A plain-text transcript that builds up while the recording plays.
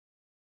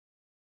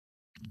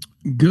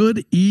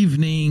Good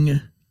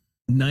evening,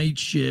 Night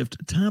Shift,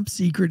 top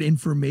secret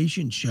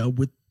information show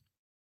with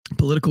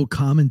political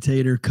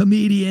commentator,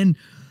 comedian,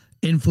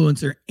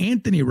 influencer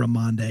Anthony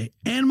Ramonde,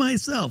 and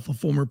myself, a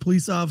former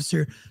police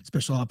officer,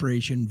 special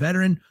operation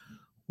veteran,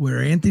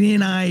 where Anthony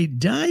and I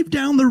dive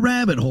down the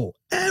rabbit hole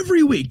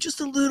every week, just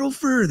a little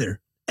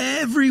further,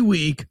 every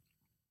week,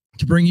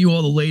 to bring you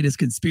all the latest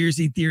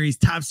conspiracy theories,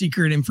 top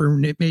secret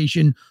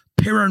information,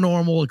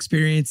 paranormal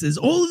experiences,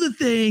 all of the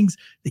things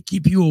that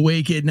keep you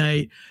awake at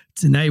night.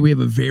 Tonight, we have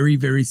a very,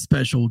 very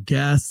special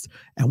guest,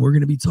 and we're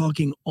going to be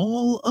talking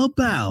all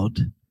about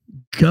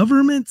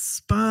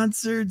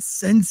government-sponsored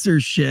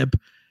censorship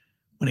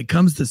when it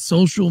comes to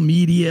social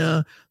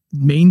media,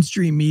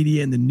 mainstream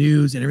media, and the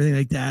news, and everything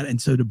like that.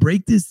 And so to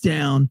break this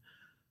down,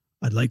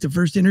 I'd like to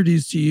first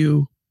introduce to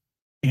you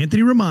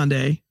Anthony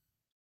Ramonde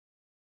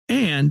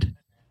and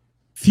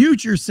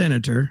future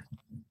senator,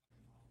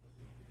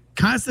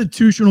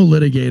 constitutional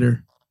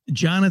litigator,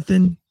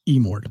 Jonathan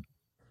Emord.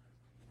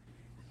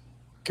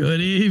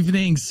 Good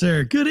evening,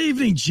 sir. Good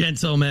evening,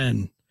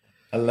 gentlemen.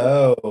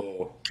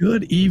 Hello.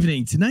 Good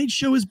evening. Tonight's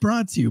show is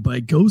brought to you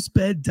by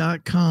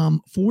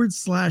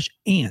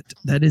ghostbed.com/ant.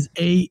 That is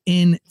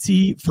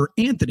ANT for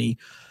Anthony,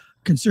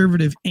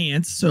 conservative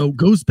ants. So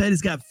GhostBed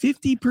has got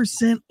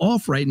 50%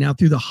 off right now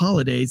through the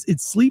holidays. It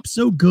sleeps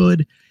so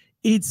good,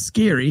 it's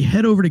scary.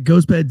 Head over to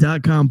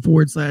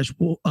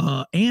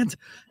ghostbed.com/ant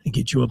and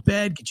get you a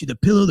bed, get you the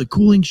pillow, the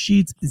cooling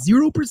sheets,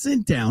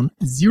 0% down,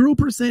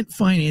 0%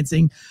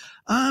 financing.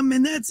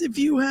 And that's if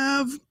you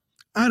have,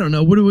 I don't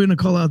know, what are we going to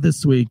call out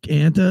this week,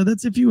 Ant?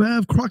 That's if you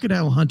have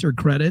Crocodile Hunter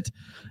credit.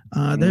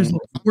 There's a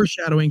little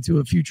foreshadowing to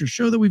a future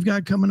show that we've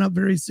got coming up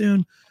very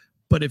soon.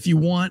 But if you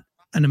want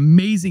an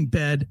amazing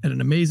bed at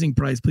an amazing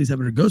price, please head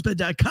over to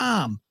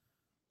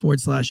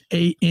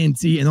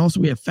ghostbed.com/ANT. And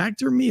also we have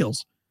Factor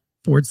Meals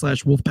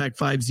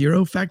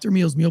 /Wolfpack50. Factor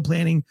Meals meal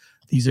planning.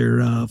 These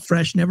are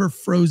fresh, never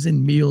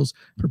frozen meals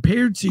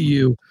prepared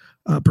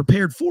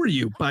for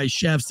you by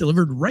chefs,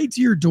 delivered right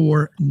to your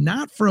door,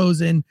 not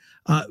frozen.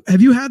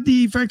 Have you had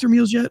the Factor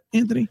meals yet,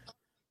 Anthony?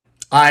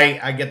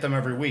 I get them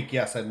every week.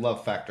 Yes, I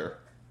love Factor.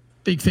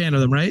 Big fan of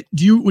them, right?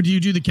 Do you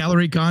do the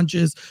calorie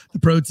conscious, the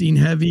protein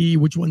heavy?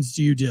 Which ones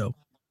do you do?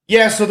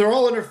 Yeah, so they're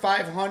all under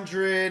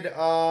 500.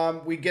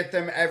 We get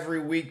them every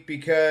week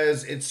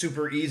because it's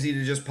super easy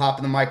to just pop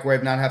in the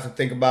microwave, not have to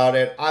think about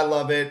it. I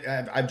love it.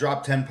 I've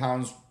dropped 10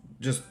 pounds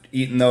just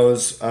eating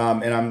those,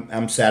 and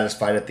I'm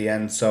satisfied at the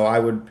end. So I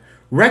would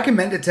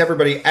recommend it to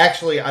everybody.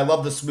 Actually, I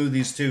love the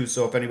smoothies too.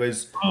 So if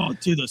anybody's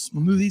dude, the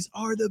smoothies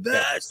are the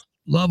best.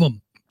 Love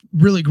them.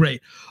 Really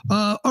great.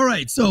 All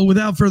right. So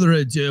without further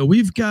ado,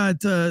 we've had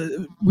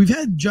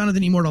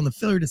Jonathan Emord on the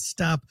Failure to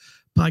Stop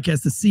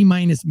podcast, the C-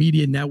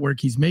 Media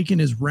Network. He's making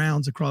his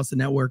rounds across the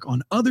network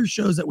on other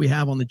shows that we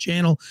have on the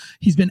channel.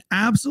 He's been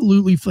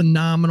absolutely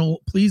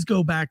phenomenal. Please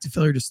go back to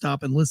Failure to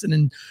Stop and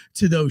listen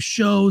to those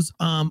shows.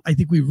 I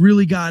think we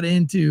really got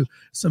into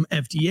some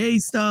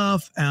FDA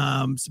stuff,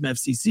 some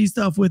FCC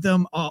stuff with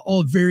him,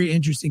 all very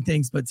interesting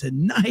things. But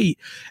tonight,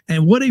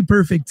 and what a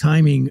perfect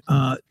timing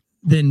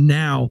than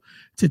now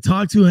to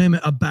talk to him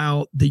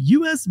about the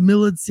U.S.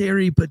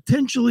 military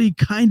potentially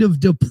kind of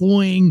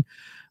deploying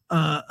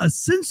a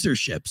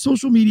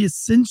social media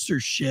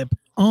censorship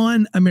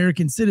on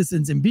American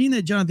citizens. And being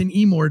that Jonathan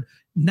Emord,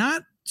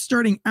 not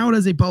starting out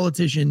as a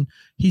politician,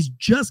 he's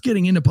just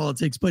getting into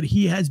politics, but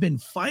he has been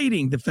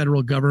fighting the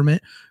federal government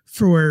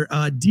for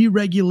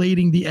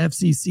deregulating the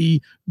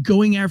FCC,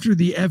 going after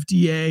the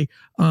FDA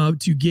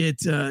to get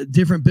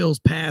different bills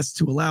passed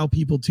to allow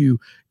people to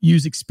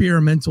use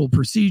experimental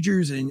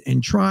procedures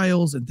and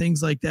trials and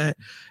things like that.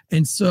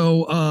 And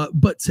so,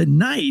 but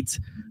tonight,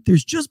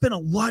 there's just been a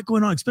lot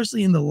going on,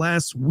 especially in the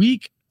last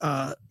week,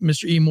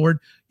 Mr. Emord.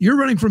 You're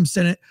running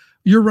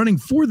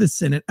for the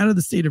Senate out of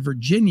the state of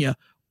Virginia.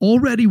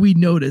 Already we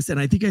noticed, and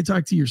I think I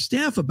talked to your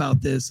staff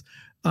about this,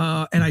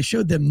 and I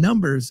showed them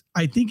numbers.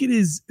 I think it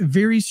is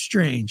very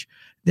strange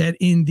that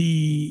in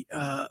the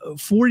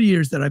 4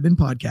 years that I've been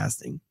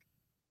podcasting,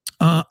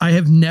 I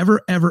have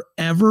never, ever,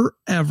 ever,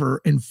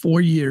 ever in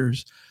 4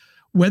 years,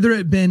 whether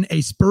it been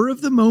a spur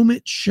of the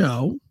moment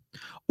show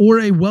or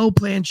a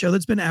well-planned show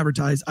that's been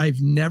advertised,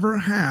 I've never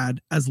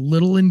had as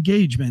little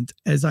engagement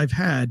as I've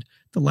had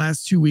the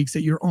last 2 weeks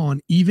that you're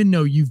on, even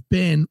though you've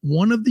been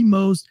one of the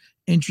most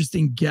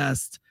interesting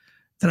guests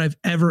that I've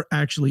ever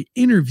actually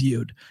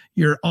interviewed.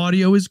 Your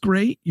audio is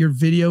great. Your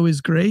video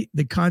is great.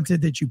 The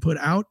content that you put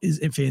out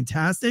is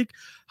fantastic.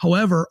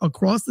 However,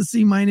 across the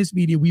C-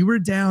 media, we were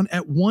down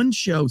at one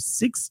show,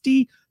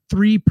 63%.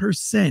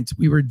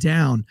 We were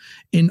down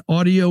in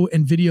audio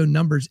and video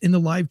numbers in the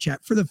live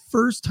chat for the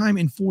first time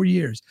in 4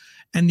 years.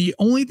 And the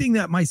only thing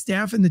that my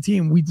staff and the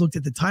team, we looked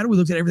at the title, we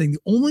looked at everything.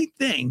 The only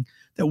thing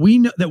that we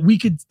know that we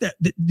could,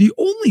 the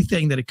only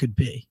thing that it could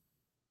be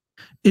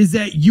is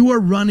that you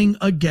are running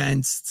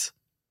against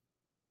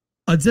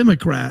a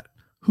Democrat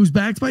who's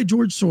backed by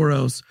George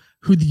Soros,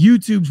 who the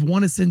YouTubes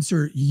want to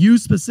censor you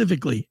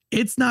specifically.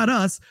 It's not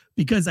us,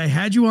 because I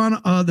had you on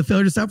the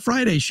Failure to Stop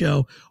Friday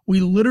show. We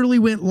literally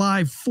went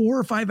live 4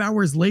 or 5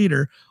 hours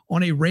later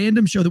on a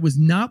random show that was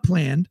not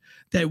planned,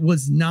 that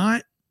was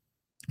not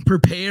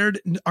prepared.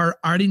 Our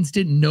audience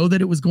didn't know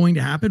that it was going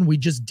to happen. We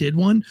just did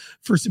one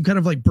for some kind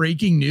of like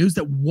breaking news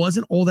that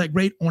wasn't all that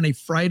great on a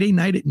Friday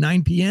night at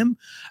 9 p.m.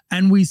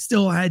 And we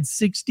still had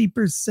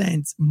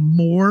 60%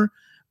 more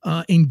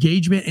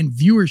engagement and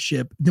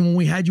viewership than when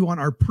we had you on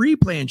our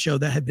pre-planned show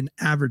that had been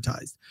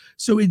advertised.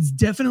 So it's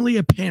definitely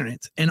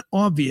apparent and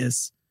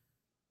obvious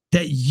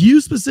that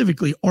you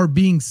specifically are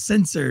being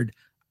censored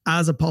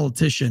as a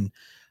politician.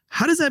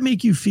 How does that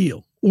make you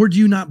feel? Or do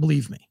you not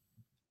believe me?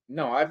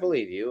 No, I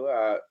believe you.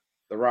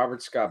 The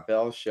Robert Scott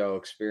Bell show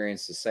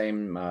experienced the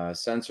same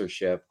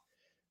censorship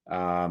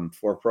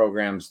for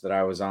programs that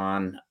I was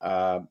on.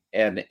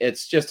 And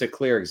it's just a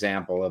clear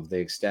example of the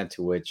extent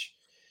to which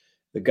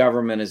the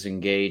government is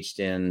engaged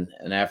in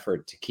an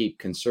effort to keep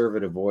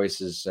conservative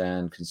voices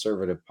and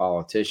conservative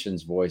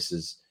politicians'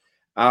 voices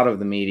out of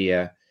the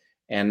media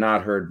and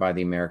not heard by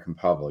the American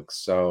public.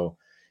 So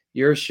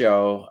your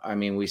show, I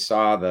mean, we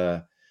saw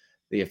the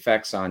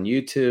effects on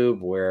YouTube,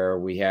 where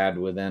we had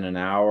within an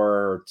hour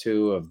or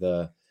two of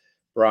the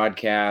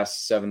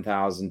broadcast,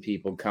 7,000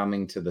 people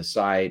coming to the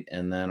site,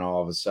 and then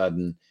all of a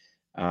sudden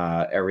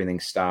everything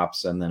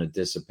stops and then it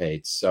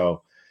dissipates.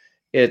 So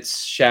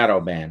it's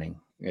shadow banning.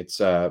 It's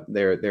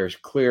they're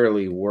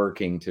clearly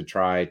working to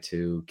try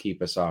to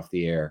keep us off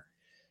the air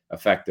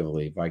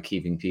effectively by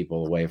keeping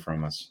people away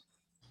from us.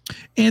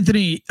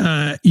 Anthony,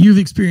 you've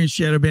experienced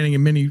shadow banning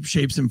in many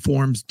shapes and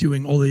forms,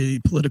 doing all the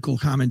political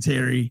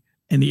commentary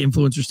and the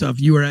influencer stuff.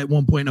 You were at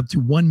one point up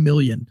to 1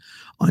 million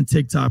on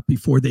TikTok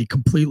before they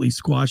completely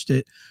squashed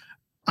it.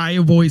 I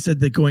have always said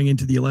that going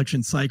into the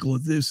election cycle,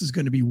 this is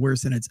going to be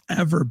worse than it's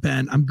ever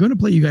been. I'm going to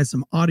play you guys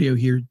some audio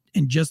here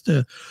in just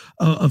a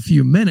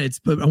few minutes,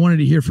 but I wanted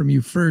to hear from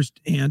you first.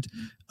 And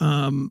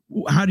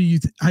how do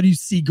you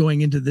see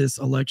going into this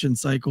election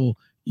cycle,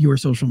 your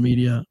social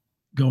media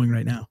going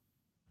right now?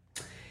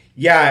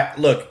 Yeah,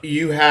 look,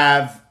 you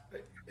have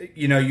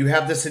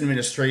this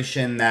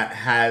administration that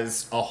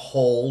has a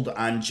hold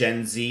on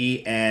Gen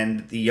Z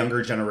and the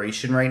younger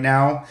generation right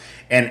now,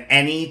 and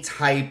any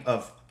type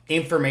of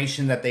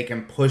information that they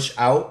can push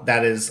out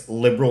that is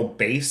liberal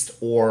based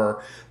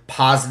or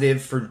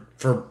positive for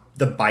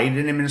the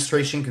Biden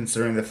administration,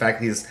 considering the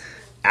fact he's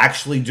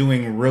actually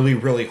doing really,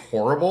 really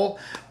horrible,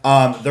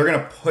 they're going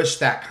to push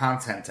that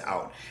content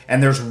out.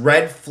 And there's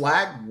red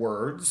flag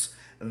words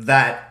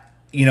that,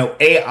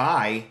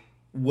 AI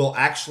will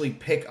actually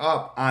pick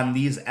up on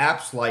these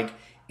apps like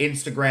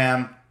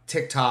Instagram,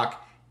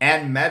 TikTok,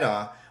 and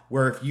Meta,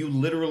 where if you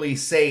literally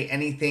say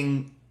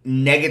anything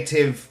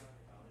negative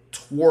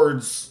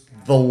towards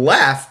the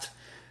left,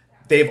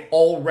 they've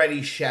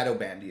already shadow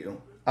banned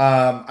you.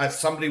 As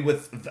somebody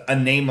with a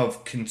name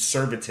of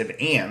conservative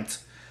ant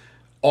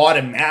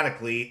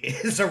automatically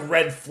is a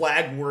red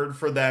flag word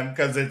for them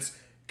because it's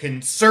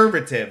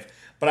conservative.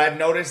 But I've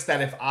noticed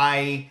that if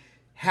I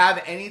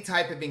have any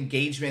type of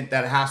engagement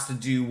that has to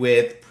do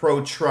with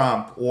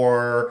pro-Trump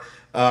or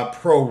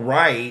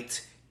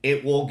pro-right,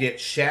 it will get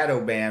shadow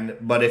banned.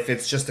 But if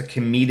it's just a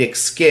comedic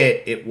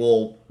skit, it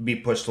will be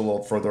pushed a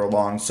little further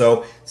along.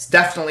 So it's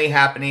definitely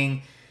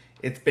happening.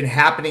 It's been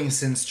happening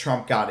since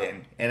Trump got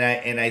in.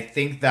 And I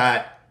think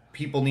that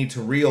people need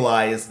to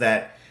realize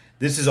that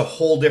this is a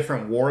whole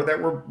different war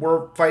that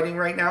we're fighting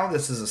right now.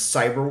 This is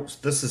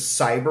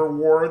cyber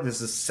war.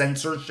 This is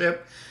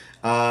censorship.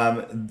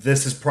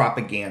 This is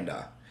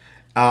propaganda.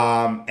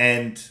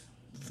 And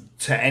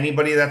to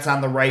anybody that's on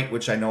the right,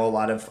 which I know a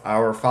lot of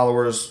our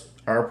followers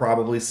are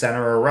probably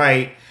center or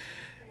right,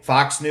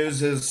 Fox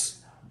News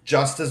is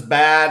just as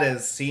bad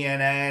as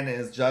CNN,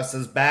 is just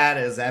as bad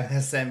as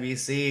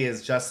MSNBC,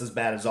 is just as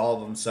bad as all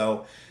of them.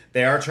 So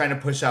they are trying to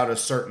push out a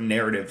certain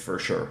narrative for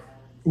sure.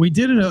 We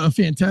did a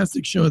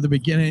fantastic show at the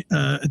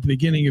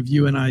beginning of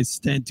you and I's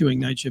stint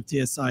doing Night Shift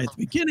TSI, at the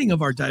beginning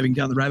of our diving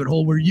down the rabbit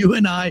hole, where you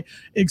and I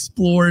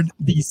explored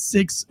the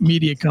 6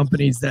 media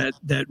companies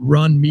that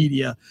run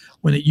media,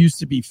 when it used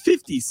to be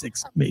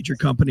 56 major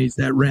companies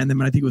that ran them.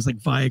 And I think it was like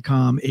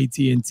Viacom,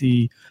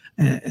 AT&T,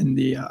 and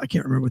the I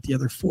can't remember what the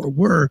other 4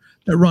 were,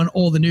 that run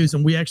all the news.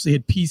 And we actually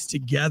had pieced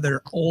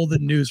together all the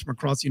news from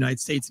across the United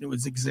States, and it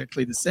was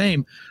exactly the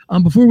same.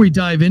 Before we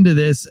dive into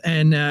this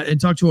and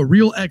talk to a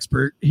real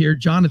expert here,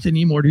 Jonathan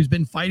Emord, who's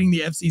been fighting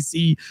the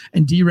FCC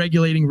and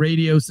deregulating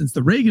radio since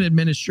the Reagan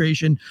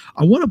administration,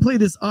 I want to play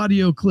this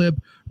audio clip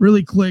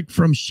really quick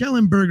from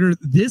Schellenberger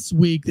this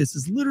week. This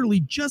is literally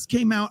just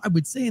came out, I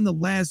would say, in the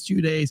last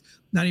 2 days.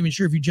 Not even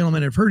sure if you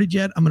gentlemen have heard it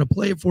yet. I'm going to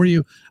play it for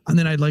you, and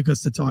then I'd like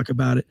us to talk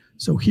about it.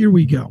 So here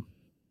we go. 9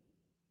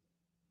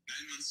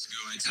 months ago,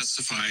 I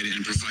testified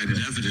and provided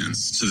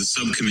evidence to the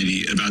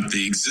subcommittee about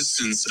the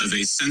existence of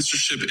a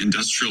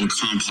censorship-industrial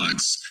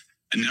complex,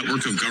 a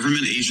network of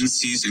government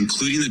agencies,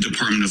 including the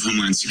Department of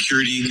Homeland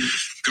Security,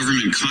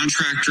 government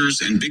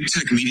contractors, and big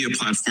tech media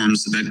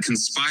platforms that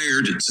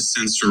conspired to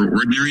censor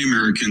ordinary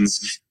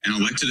Americans and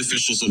elected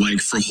officials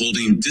alike for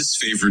holding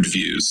disfavored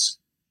views.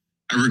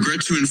 I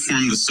regret to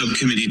inform the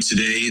subcommittee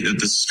today that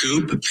the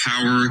scope,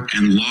 power,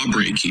 and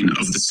law-breaking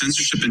of the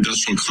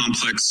censorship-industrial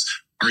complex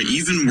are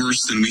even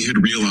worse than we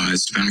had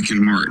realized back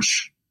in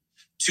March.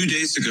 2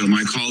 days ago,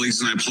 my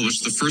colleagues and I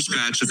published the first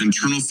batch of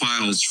internal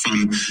files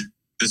from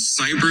the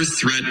Cyber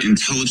Threat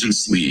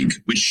Intelligence League,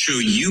 which show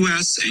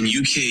U.S. and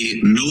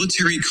U.K.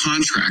 military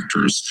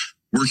contractors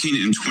working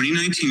in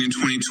 2019 and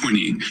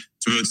 2020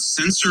 to both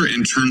censor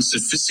and turn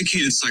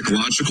sophisticated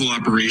psychological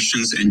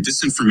operations and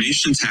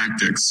disinformation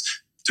tactics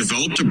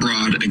developed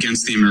abroad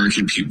against the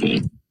American people.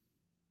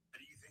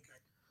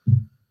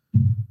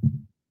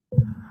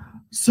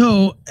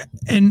 So,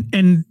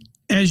 and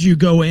as you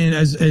go in,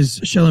 as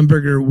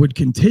Schellenberger would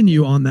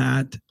continue on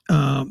that,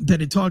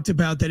 that it talked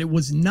about that it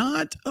was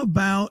not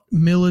about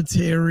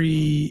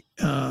military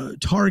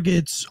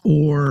targets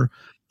or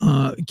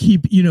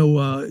keep,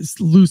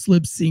 loose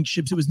lip sync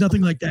ships. It was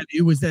nothing like that.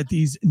 It was that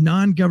these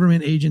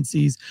non-government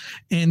agencies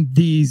and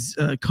these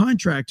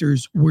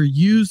contractors were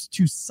used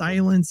to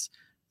silence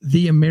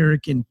the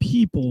American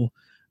people.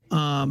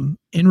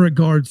 In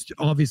regards to,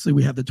 obviously,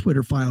 we have the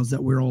Twitter files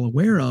that we're all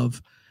aware of.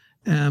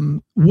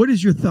 What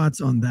is your thoughts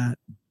on that?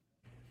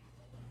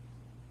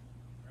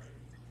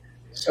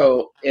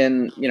 So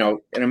in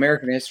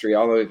American history,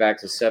 all the way back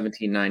to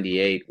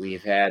 1798,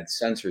 we've had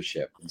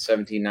censorship. In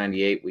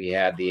 1798, we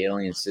had the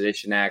Alien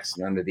Sedition Acts,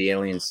 and under the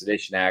Alien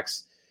Sedition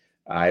Acts,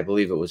 I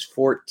believe it was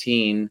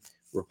 14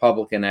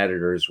 Republican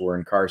editors were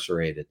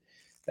incarcerated.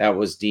 That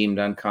was deemed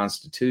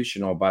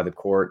unconstitutional by the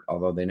court,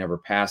 although they never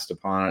passed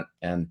upon it.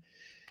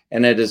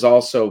 And it has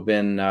also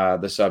been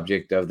the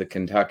subject of the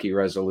Kentucky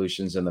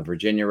resolutions and the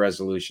Virginia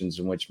resolutions,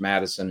 in which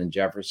Madison and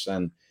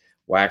Jefferson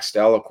waxed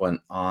eloquent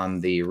on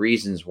the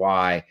reasons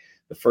why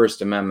the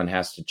First Amendment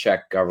has to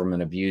check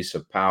government abuse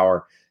of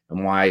power,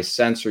 and why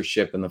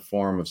censorship in the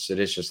form of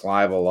seditious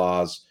libel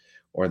laws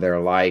or their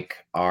like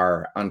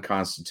are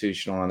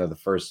unconstitutional under the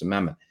First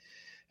Amendment.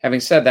 Having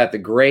said that, the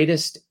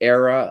greatest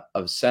era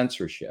of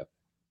censorship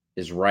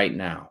is right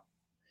now.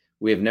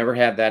 We have never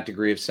had that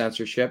degree of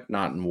censorship,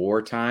 not in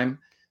wartime,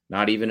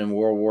 not even in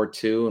World War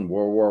II and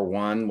World War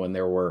I, when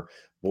there were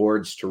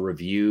boards to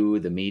review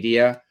the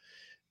media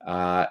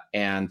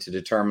and to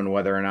determine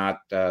whether or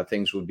not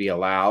things would be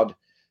allowed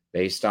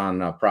based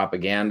on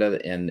propaganda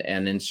and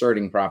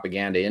inserting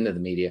propaganda into the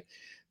media.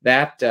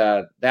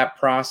 That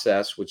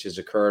process, which has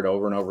occurred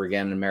over and over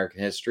again in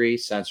American history,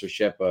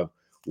 censorship of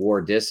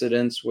war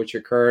dissidents, which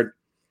occurred,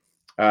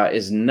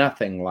 is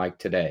nothing like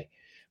today.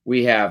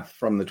 We have,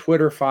 from the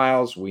Twitter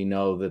files, we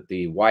know that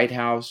the White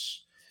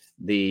House,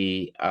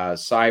 the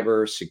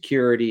Cyber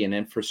Security and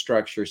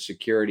Infrastructure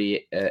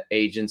Security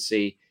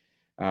Agency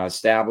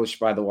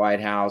established by the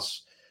White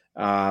House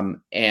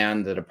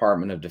and the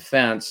Department of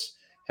Defense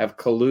have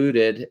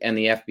colluded, and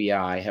the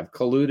FBI have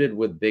colluded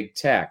with big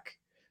tech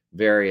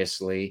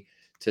variously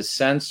to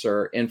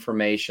censor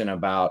information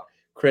about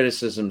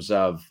criticisms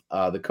of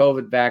the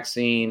COVID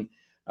vaccine,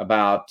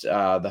 about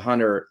the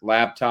Hunter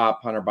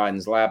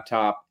Biden's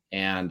laptop,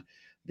 and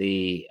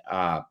the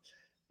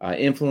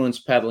influence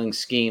peddling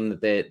scheme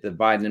that the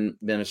Biden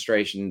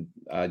administration,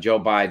 Joe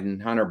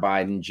Biden, Hunter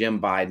Biden, Jim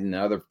Biden,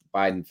 other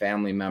Biden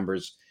family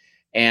members,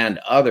 and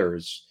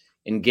others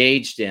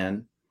engaged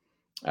in,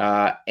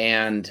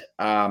 and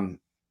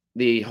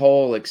the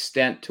whole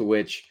extent to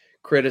which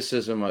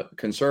criticism,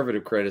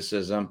 conservative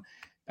criticism,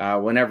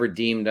 whenever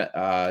deemed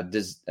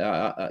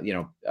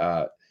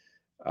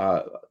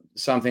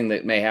something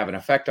that may have an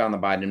effect on the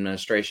Biden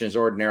administration, is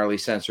ordinarily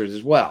censored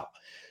as well.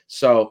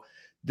 So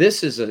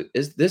this is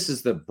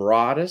the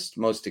broadest,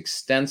 most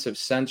extensive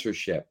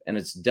censorship, and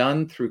it's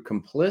done through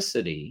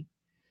complicity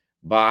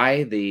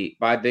by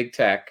big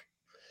tech,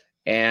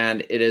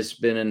 and it has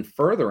been in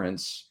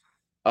furtherance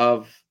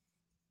of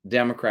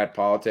Democrat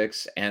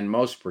politics, and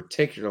most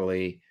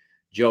particularly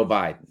Joe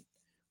Biden.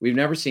 We've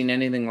never seen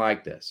anything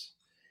like this.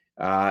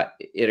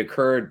 It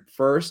occurred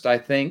first, I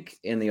think,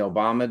 in the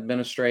Obama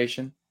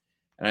administration,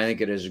 and I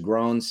think it has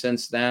grown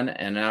since then,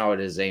 and now it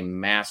is a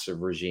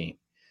massive regime.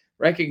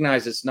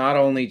 Recognize it's not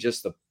only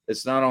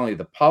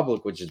the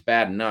public, which is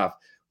bad enough,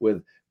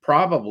 with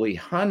probably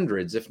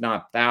hundreds, if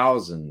not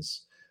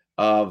thousands,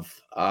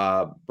 of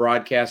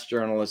broadcast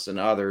journalists and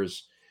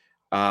others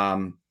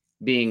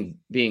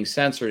being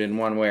censored in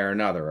one way or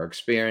another, or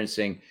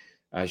experiencing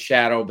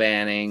shadow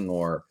banning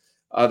or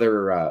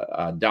other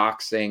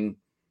doxing.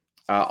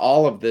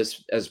 All of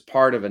this as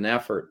part of an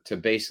effort to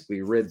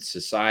basically rid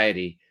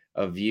society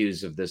of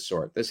views of this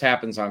sort. This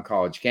happens on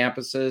college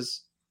campuses.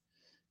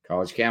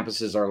 College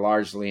campuses are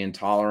largely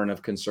intolerant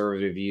of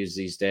conservative views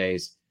these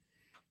days.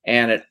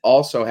 And it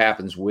also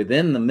happens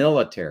within the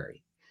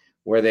military,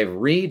 where they've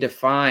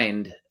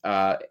redefined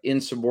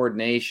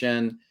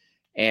insubordination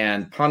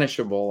and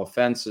punishable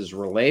offenses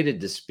related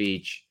to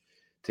speech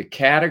to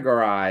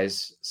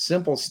categorize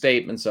simple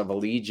statements of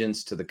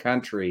allegiance to the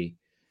country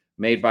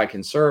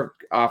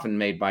often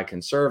made by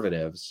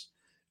conservatives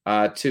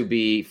to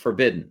be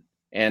forbidden,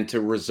 and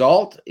to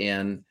result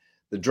in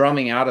the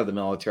drumming out of the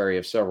military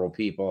of several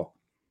people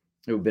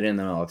who've been in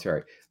the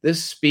military.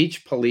 This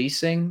speech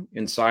policing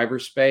in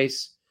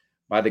cyberspace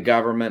by the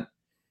government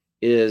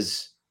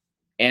is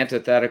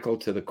antithetical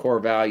to the core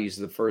values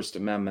of the First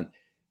Amendment.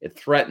 It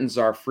threatens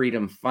our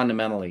freedom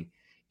fundamentally.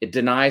 It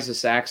denies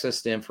us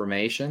access to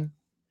information.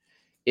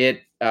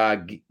 It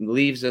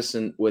leaves us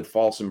with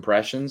false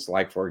impressions,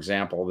 like, for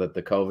example, that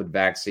the COVID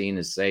vaccine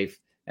is safe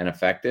and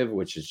effective,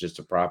 which is just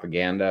a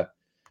propaganda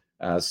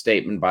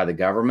statement by the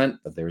government,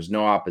 but there's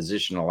no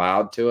opposition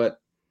allowed to it.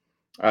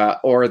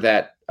 Or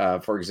that,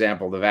 for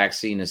example, the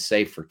vaccine is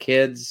safe for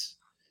kids,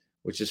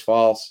 which is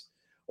false.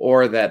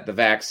 Or that the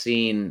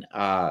vaccinated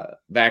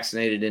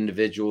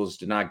individuals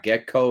do not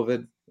get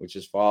COVID, which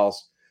is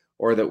false.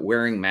 Or that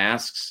wearing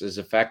masks is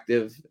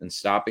effective in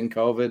stopping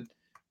COVID,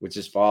 which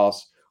is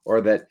false. Or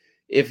that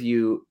if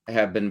you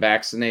have been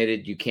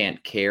vaccinated, you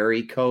can't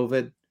carry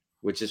COVID,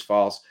 which is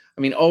false.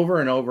 I mean,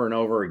 over and over and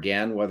over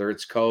again, whether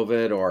it's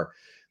COVID or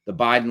the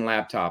Biden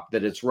laptop,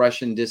 that it's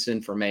Russian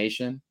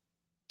disinformation,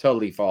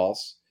 totally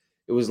false.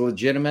 It was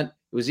legitimate.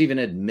 It was even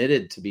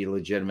admitted to be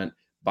legitimate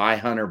by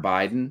Hunter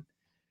Biden.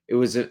 It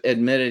was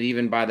admitted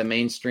even by the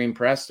mainstream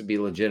press to be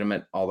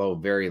legitimate, although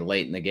very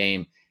late in the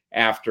game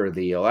after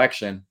the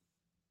election.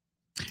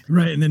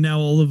 Right. And then now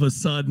all of a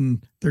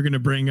sudden they're going to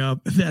bring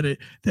up that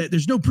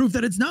there's no proof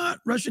that it's not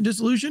Russian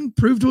dissolution.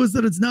 Prove to us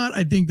that it's not.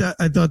 I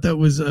thought that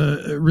was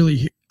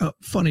really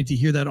funny to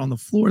hear that on the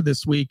floor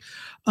this week.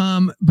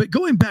 But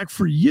going back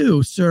for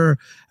you, sir,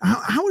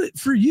 how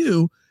for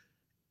you,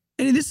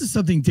 and this is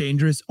something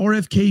dangerous,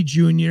 RFK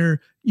Jr.,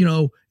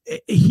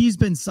 he's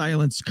been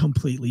silenced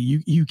completely.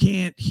 You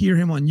can't hear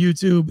him on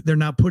YouTube. They're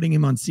not putting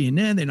him on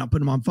CNN. They're not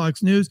putting him on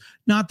Fox News.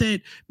 Not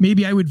that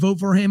maybe I would vote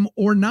for him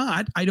or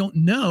not. I don't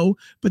know.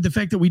 But the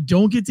fact that we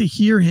don't get to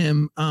hear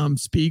him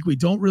speak, we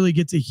don't really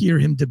get to hear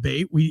him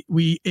debate.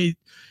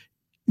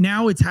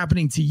 Now it's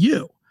happening to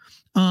you.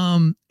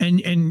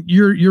 And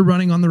you're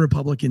running on the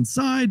Republican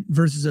side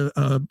versus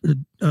a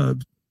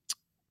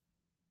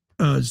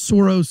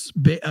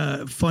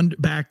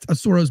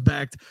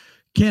Soros-backed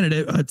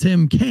candidate,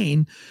 Tim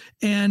Kaine,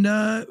 and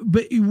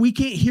but we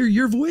can't hear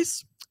your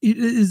voice.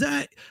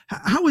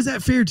 How is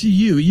that fair to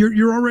you?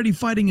 You're already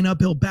fighting an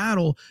uphill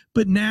battle,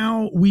 but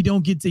now we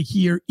don't get to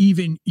hear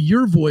even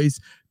your voice,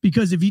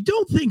 because if you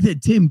don't think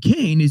that Tim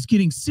Kaine is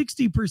getting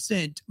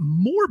 60%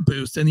 more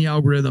boost in the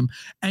algorithm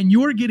and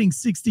you're getting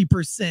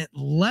 60%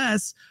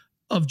 less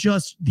of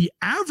just the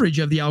average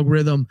of the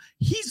algorithm,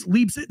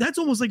 that's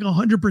almost like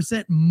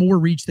 100% more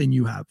reach than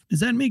you have. Does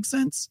that make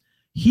sense?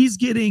 He's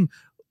getting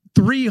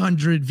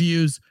 300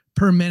 views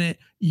per minute.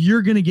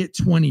 You're going to get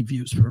 20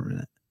 views per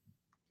minute.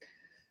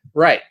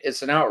 Right.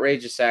 It's an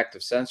outrageous act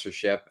of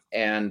censorship.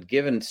 And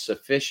given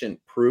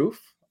sufficient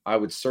proof, I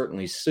would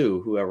certainly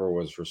sue whoever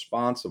was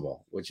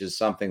responsible, which is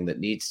something that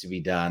needs to be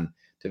done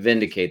to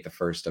vindicate the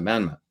First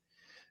Amendment.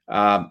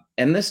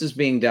 And this is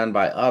being done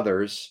by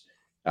others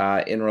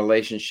in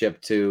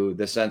relationship to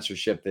the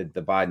censorship that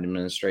the Biden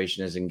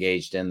administration is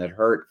engaged in that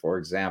hurt, for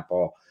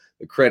example,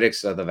 the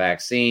critics of the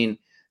vaccine.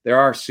 There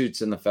are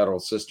suits in the federal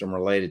system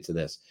related to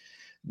this.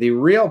 The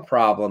real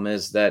problem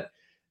is that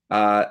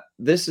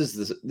this is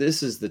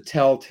the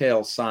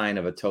telltale sign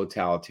of a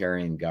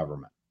totalitarian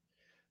government.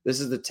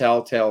 This is the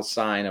telltale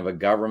sign of a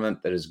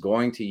government that is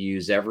going to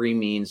use every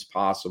means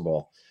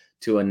possible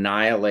to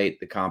annihilate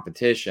the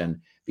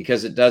competition,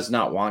 because it does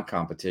not want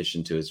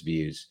competition to its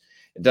views.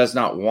 It does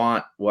not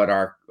want what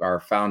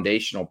our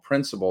foundational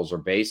principles are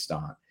based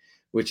on,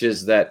 which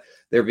is that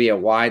there be a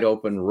wide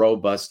open,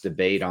 robust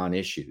debate on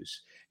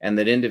issues, and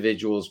that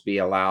individuals be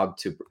allowed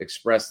to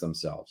express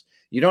themselves.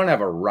 You don't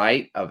have a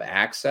right of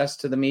access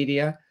to the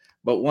media,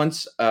 but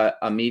once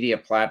a media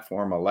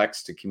platform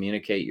elects to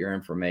communicate your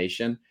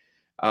information,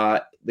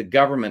 the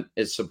government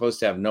is supposed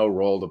to have no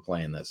role to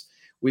play in this.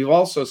 We've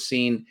also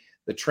seen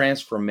the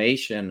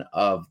transformation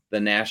of the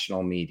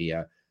national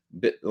media,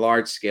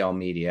 large-scale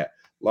media,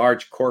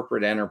 large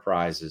corporate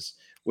enterprises,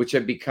 which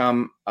have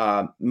become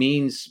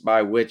means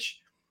by which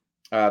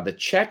the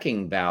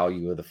checking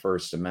value of the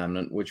First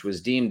Amendment, which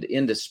was deemed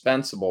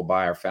indispensable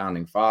by our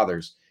founding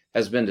fathers,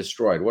 has been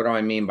destroyed. What do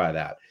I mean by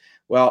that?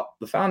 Well,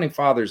 the founding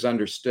fathers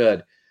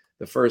understood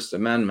the First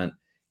Amendment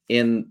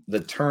in the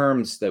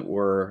terms that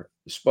were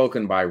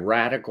spoken by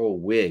radical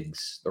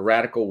Whigs, the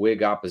radical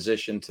Whig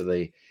opposition to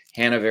the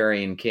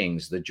Hanoverian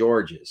kings, the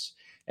Georges.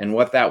 And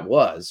what that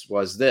was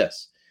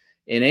this.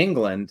 In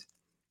England,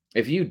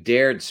 if you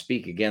dared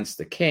speak against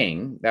the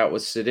king, that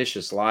was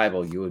seditious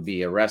libel. You would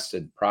be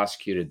arrested,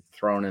 prosecuted,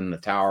 thrown in the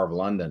Tower of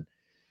London.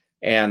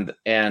 And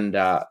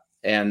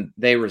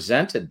they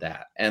resented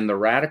that. And the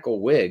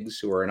radical Whigs,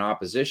 who were in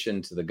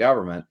opposition to the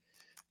government,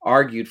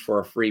 argued for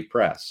a free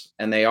press.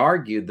 And they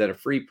argued that a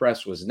free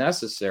press was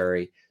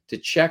necessary to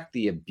check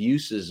the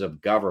abuses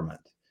of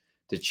government,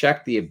 to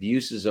check the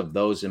abuses of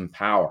those in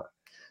power.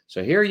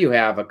 So here you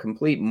have a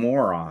complete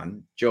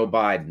moron, Joe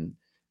Biden,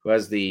 who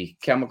has the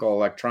chemical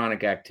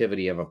electronic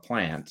activity of a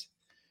plant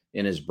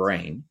in his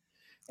brain.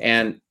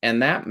 And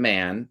that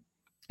man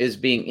is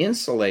being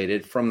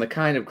insulated from the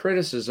kind of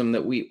criticism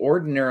that we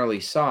ordinarily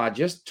saw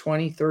just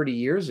 20, 30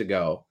 years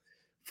ago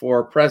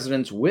for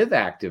presidents with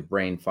active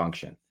brain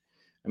function.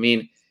 I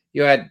mean,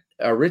 you had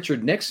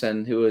Richard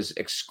Nixon, who was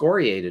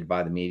excoriated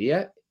by the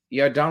media.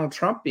 you had Donald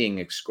Trump being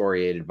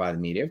excoriated by the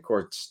media. Of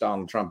course,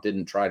 Donald Trump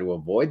didn't try to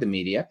avoid the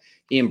media.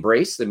 He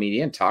embraced the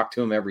media and talked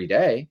to him every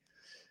day.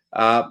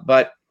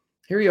 But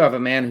here you have a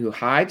man who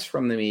hides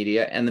from the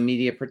media, and the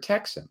media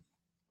protects him.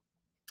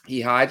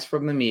 He hides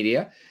from the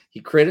media.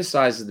 He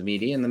criticizes the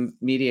media, and the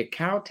media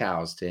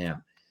kowtows to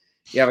him.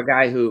 You have a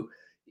guy who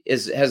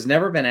has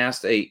never been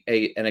asked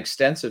an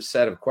extensive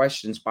set of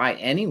questions by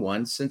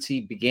anyone since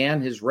he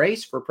began his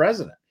race for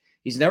president.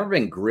 He's never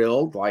been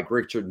grilled like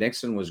Richard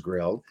Nixon was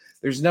grilled.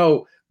 There's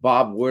no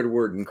Bob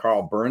Woodward and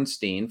Carl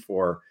Bernstein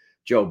for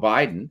Joe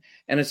Biden.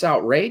 And it's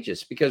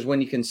outrageous because when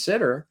you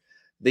consider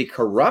the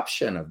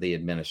corruption of the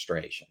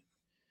administration,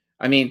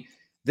 I mean,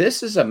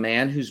 this is a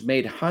man who's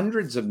made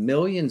hundreds of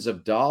millions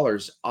of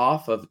dollars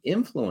off of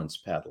influence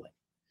peddling.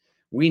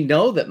 We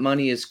know that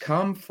money has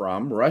come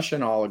from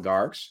Russian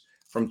oligarchs,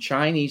 from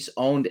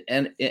Chinese-owned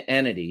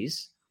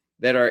entities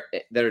that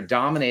are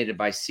dominated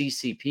by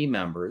CCP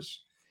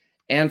members,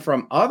 and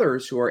from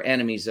others who are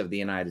enemies of the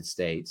United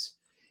States,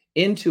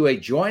 into a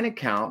joint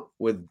account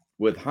with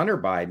Hunter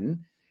Biden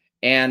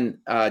and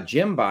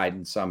Jim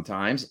Biden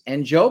sometimes,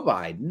 and Joe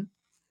Biden,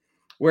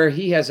 where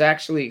he has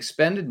actually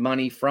expended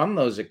money from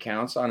those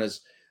accounts on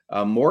his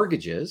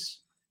mortgages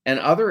and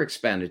other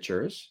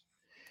expenditures.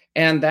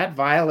 And that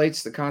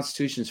violates the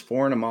Constitution's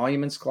Foreign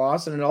Emoluments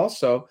Clause, and it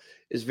also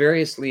is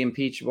variously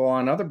impeachable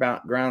on other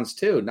grounds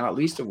too, not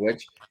least of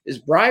which is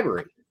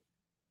bribery.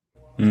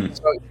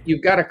 So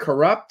you've got a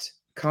corrupt,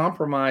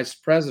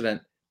 compromised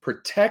president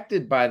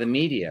protected by the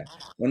media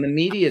when the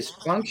media's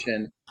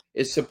function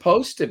is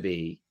supposed to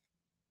be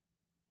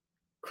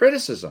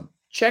criticism,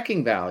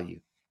 checking value,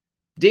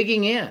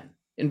 digging in,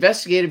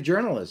 investigative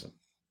journalism.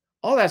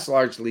 All that's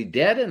largely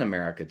dead in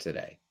America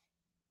today.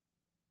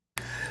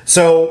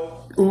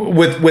 So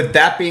with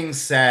that being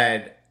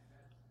said,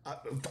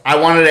 I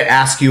wanted to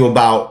ask you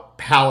about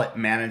pallet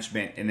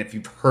management, and if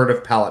you've heard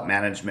of pallet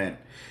management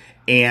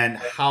and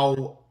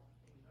how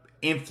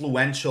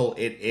influential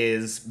it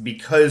is,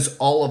 because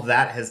all of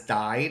that has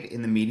died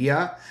in the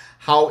media,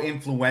 how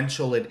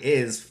influential it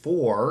is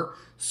for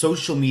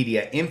social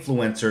media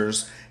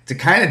influencers to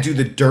kind of do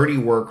the dirty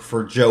work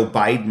for Joe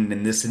Biden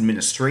and this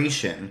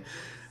administration.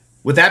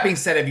 With that being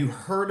said, have you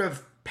heard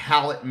of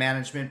pallet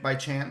management by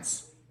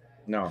chance?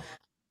 No.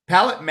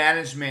 Pallet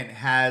management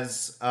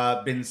has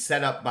been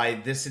set up by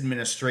this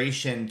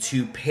administration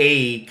to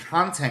pay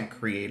content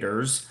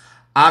creators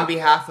on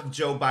behalf of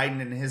Joe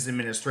Biden and his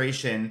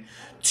administration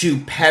to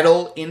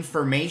peddle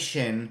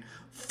information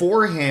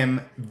for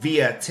him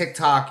via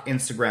TikTok,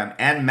 Instagram,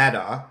 and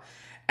Meta.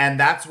 And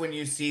that's when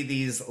you see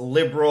these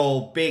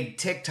liberal big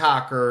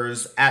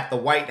TikTokers at the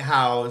White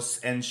House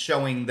and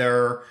showing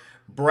their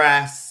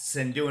breasts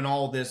and doing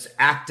all this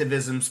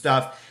activism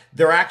stuff.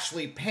 They're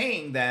actually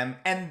paying them,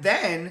 and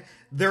then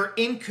they're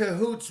in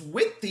cahoots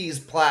with these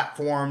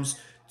platforms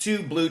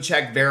to blue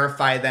check,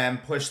 verify them,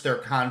 push their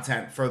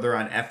content further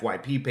on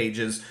FYP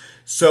pages.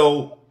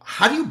 So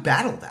how do you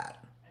battle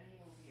that?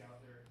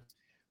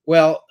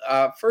 Well,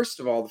 first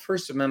of all, the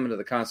First Amendment of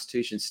the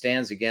Constitution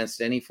stands against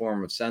any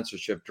form of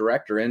censorship,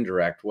 direct or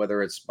indirect,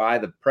 whether it's by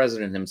the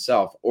president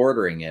himself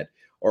ordering it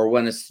or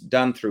when it's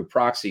done through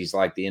proxies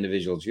like the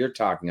individuals you're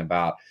talking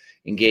about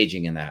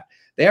engaging in that.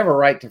 They have a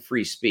right to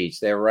free speech.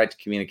 They have a right to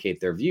communicate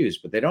their views,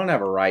 but they don't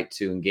have a right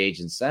to engage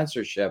in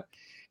censorship.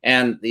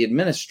 And the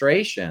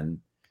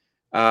administration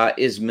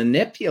is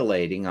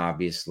manipulating,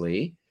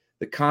 obviously,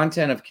 the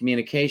content of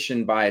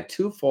communication by a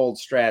twofold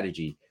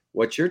strategy,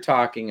 what you're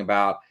talking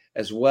about,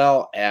 as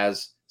well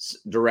as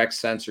direct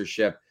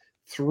censorship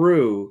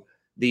through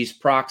these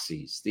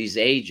proxies, these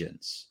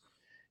agents.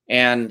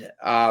 And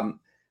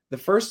the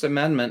First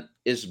Amendment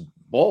is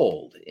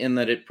bold in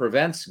that it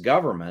prevents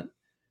government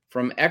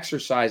from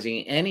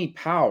exercising any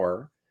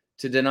power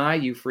to deny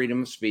you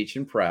freedom of speech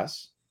and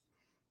press.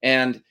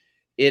 And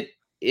it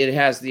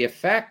has the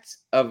effect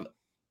of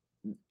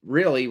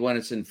really, when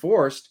it's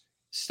enforced,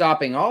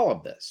 stopping all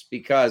of this.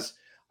 Because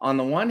on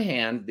the one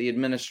hand, the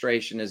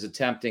administration is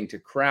attempting to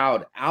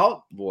crowd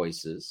out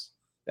voices.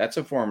 That's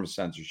a form of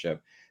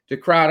censorship. To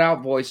crowd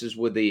out voices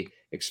with the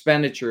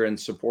expenditure and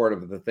support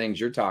of the things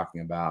you're talking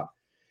about.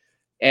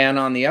 And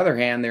on the other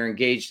hand, they're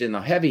engaged in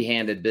the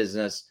heavy-handed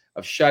business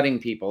of shutting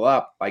people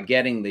up by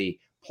getting the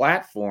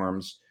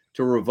platforms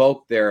to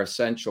revoke their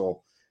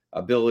essential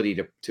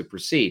ability to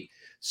proceed.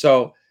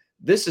 So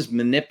this is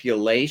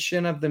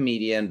manipulation of the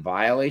media in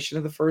violation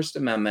of the First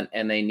Amendment,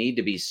 and they need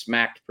to be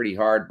smacked pretty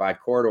hard by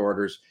court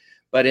orders.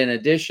 But in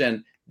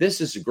addition,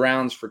 this is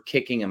grounds for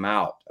kicking them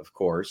out, of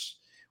course.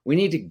 We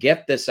need to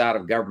get this out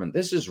of government.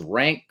 This is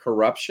rank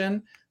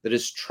corruption that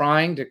is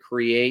trying to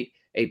create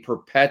a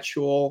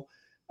perpetual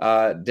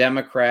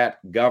Democrat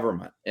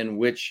government in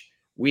which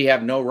we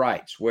have no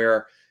rights,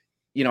 where,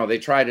 you know, they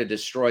try to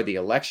destroy the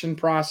election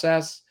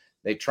process.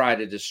 They try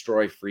to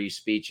destroy free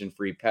speech and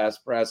free press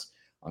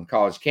on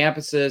college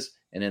campuses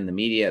and in the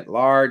media at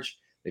large.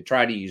 They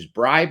try to use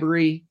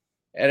bribery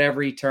at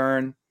every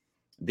turn.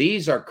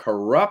 These are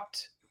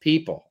corrupt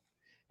people,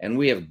 and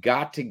we have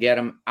got to get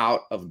them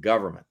out of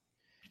government.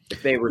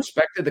 If they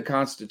respected the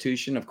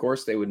Constitution, of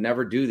course, they would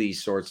never do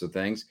these sorts of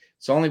things.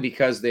 It's only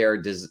because they are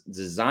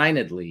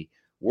designedly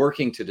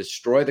working to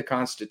destroy the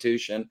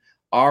Constitution,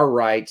 our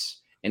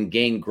rights, and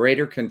gain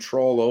greater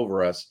control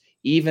over us,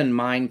 even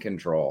mind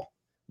control,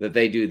 that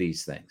they do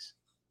these things.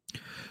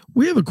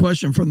 We have a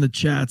question from the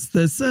chats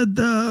that said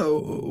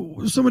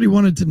somebody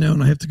wanted to know,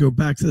 and I have to go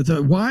back to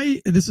the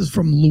why. This is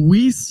from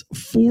Luis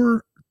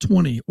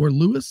 420 or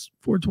Lewis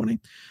 420.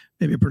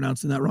 Maybe I'm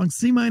pronouncing that wrong.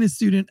 C-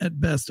 student at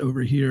best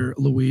over here,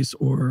 Luis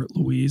or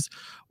Louise.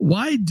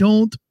 Why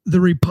don't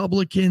the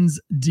Republicans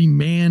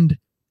demand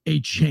a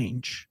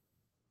change?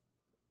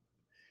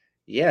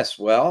 Yes,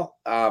 well,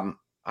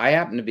 I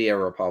happen to be a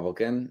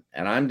Republican,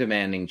 and I'm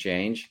demanding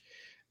change.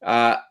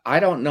 I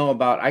don't know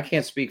I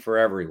can't speak for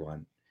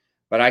everyone,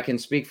 but I can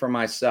speak for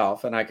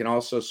myself, and I can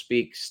also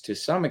speak to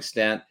some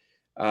extent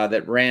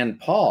that Rand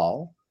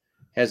Paul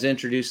has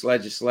introduced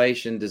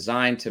legislation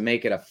designed to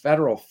make it a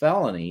federal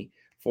felony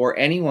for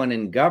anyone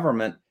in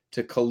government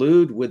to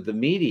collude with the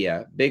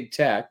media, big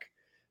tech,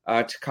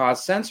 to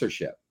cause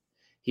censorship.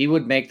 He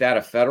would make that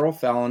a federal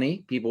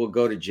felony. People would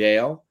go to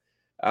jail.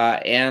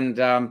 And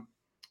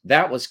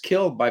that was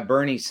killed by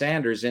Bernie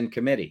Sanders in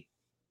committee.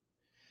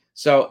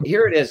 So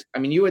here it is. I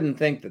mean, you wouldn't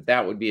think that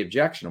that would be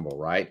objectionable,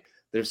 right?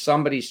 That if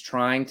somebody's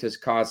trying to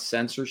cause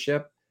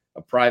censorship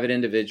of private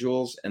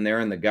individuals and they're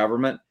in the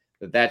government,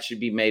 that should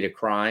be made a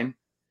crime.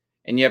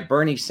 And yet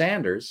Bernie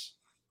Sanders,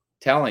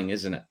 telling,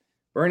 isn't it?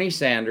 Bernie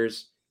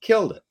Sanders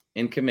killed it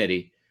in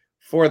committee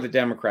for the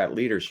Democrat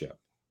leadership.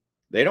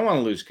 They don't want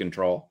to lose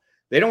control.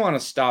 They don't want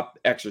to stop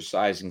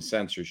exercising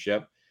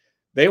censorship.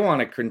 They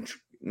want to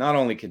not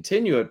only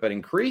continue it, but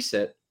increase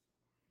it,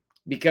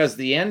 because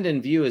the end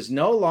in view is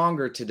no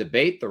longer to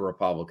debate the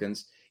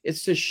Republicans.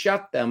 It's to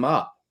shut them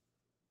up.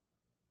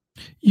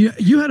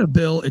 You had a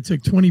bill. It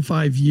took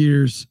 25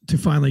 years to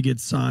finally get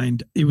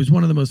signed. It was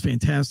one of the most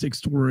fantastic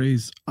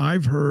stories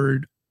I've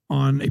heard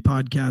on a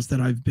podcast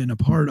that I've been a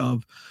part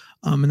of.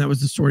 And that was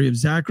the story of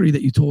Zachary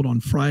that you told on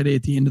Friday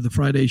at the end of the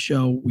Friday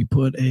show. We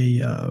put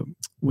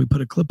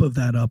a clip of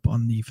that up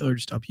on the Failure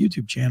to Stop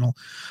YouTube channel.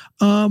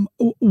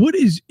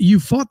 You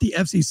fought the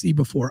FCC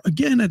before.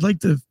 Again, I'd like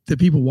the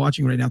people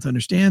watching right now to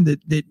understand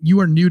that you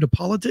are new to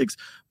politics,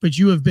 but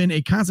you have been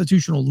a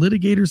constitutional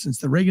litigator since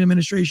the Reagan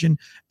administration,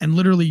 and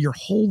literally your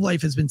whole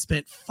life has been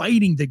spent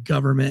fighting the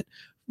government,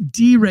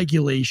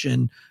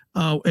 deregulation,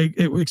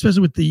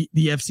 especially with the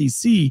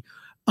FCC.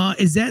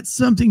 Is that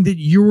something that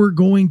you're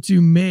going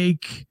to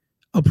make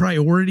a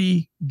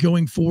priority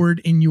going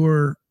forward in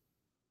your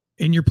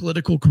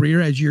political career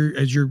as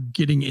you're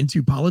getting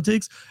into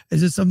politics?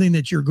 Is this something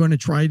that you're going to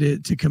try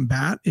to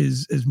combat?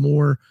 Is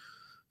more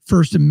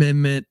First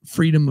Amendment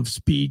freedom of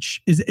speech?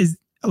 Is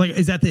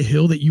that the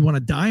hill that you want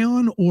to die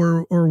on,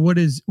 or what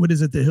is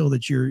it the hill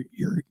that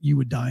you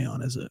would die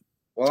on? Is it?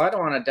 Well, I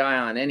don't want to die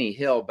on any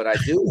hill, but I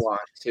do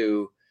want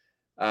to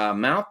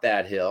mount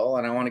that hill,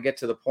 and I want to get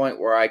to the point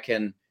where I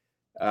can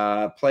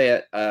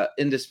play an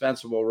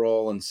indispensable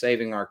role in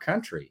saving our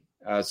country,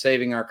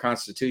 saving our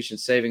Constitution,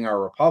 saving our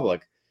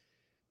republic.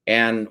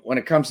 And when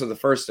it comes to the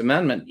First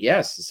Amendment,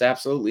 yes, it's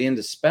absolutely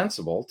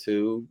indispensable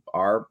to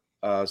our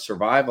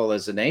survival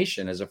as a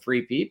nation, as a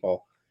free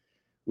people.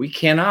 We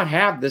cannot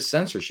have this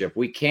censorship.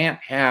 We can't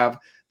have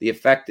the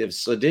effective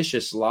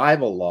seditious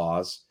libel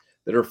laws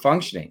that are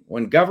functioning.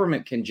 When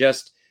government can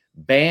just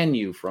ban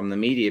you from the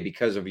media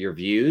because of your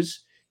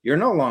views, you're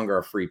no longer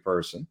a free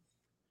person.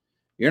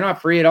 You're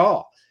not free at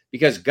all,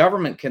 because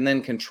government can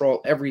then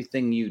control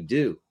everything you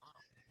do.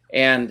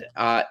 And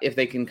if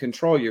they can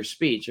control your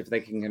speech, if they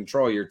can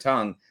control your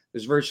tongue,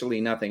 there's virtually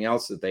nothing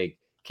else that they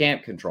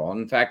can't control. And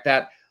in fact,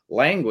 that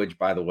language,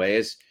 by the way,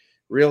 is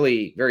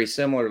really very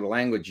similar to the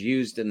language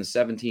used in the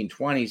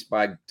 1720s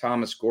by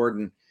Thomas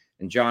Gordon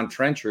and John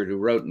Trenchard, who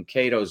wrote in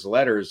Cato's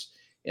letters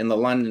in the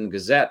London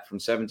Gazette from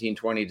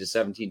 1720 to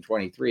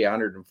 1723,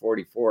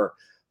 144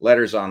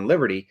 letters on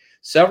liberty,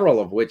 several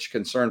of which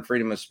concern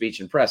freedom of speech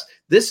and press.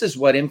 This is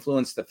what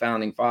influenced the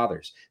founding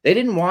fathers. They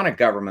didn't want a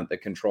government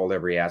that controlled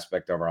every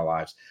aspect of our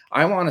lives.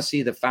 I want to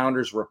see the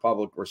founders'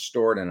 republic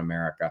restored in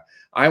America.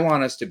 I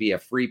want us to be a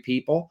free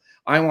people.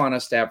 I want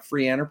us to have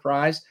free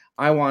enterprise.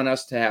 I want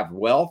us to have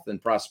wealth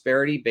and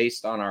prosperity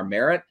based on our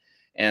merit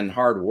and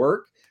hard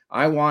work.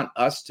 I want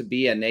us to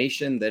be a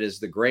nation that is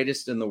the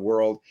greatest in the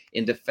world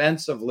in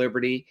defense of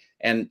liberty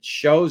and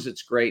shows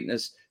its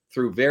greatness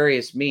through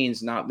various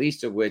means, not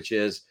least of which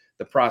is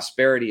the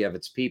prosperity of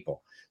its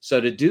people. So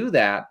to do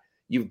that,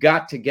 you've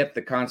got to get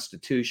the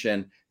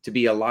Constitution to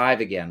be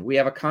alive again. We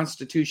have a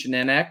Constitution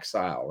in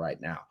exile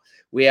right now.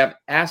 We have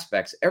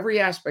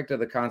every aspect of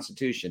the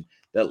Constitution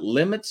that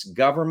limits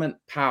government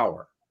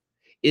power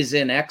is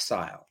in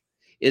exile,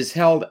 is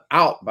held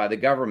out by the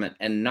government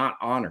and not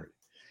honored.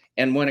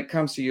 And when it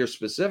comes to your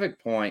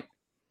specific point,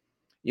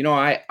 you know,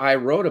 I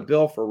wrote a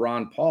bill for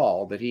Ron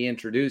Paul that he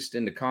introduced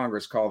into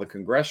Congress called the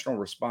Congressional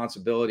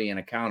Responsibility and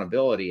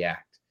Accountability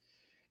Act.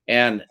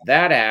 And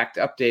that act,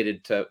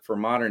 updated for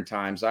modern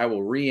times, I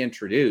will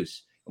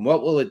reintroduce. And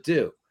what will it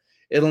do?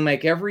 It'll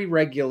make every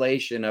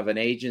regulation of an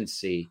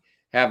agency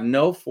have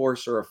no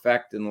force or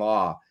effect in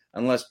law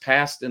unless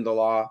passed into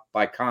law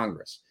by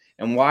Congress.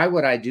 And why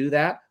would I do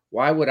that?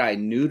 Why would I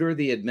neuter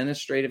the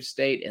administrative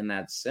state in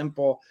that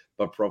simple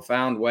but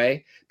profound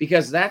way?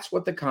 Because that's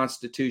what the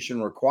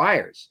Constitution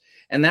requires.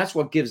 And that's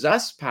what gives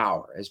us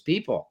power as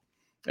people,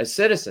 as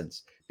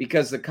citizens,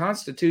 because the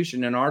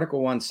Constitution in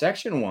Article 1,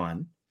 Section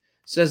 1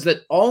 says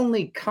that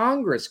only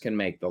Congress can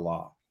make the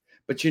law.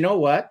 But you know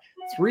what?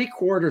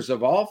 3/4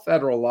 of all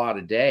federal law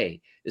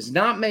today is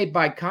not made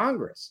by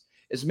Congress.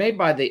 It's made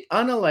by the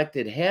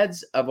unelected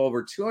heads of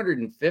over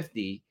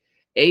 250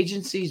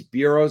 agencies,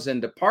 bureaus,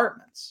 and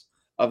departments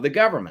of the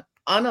government,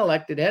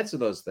 unelected heads of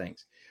those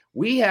things.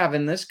 We have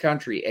in this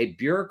country a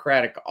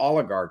bureaucratic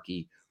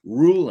oligarchy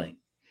ruling.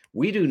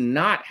 We do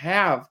not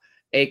have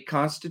a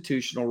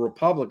constitutional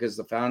republic as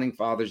the founding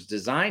fathers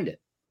designed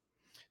it.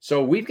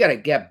 So we've got to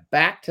get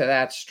back to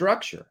that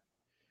structure.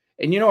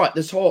 And you know what?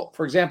 This whole,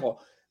 for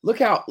example, look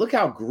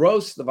how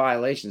gross the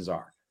violations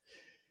are.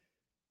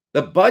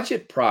 The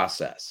budget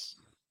process,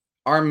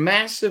 our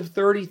massive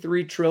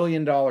 $33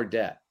 trillion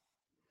debt,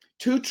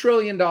 $2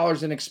 trillion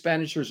in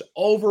expenditures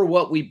over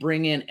what we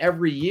bring in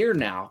every year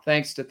now,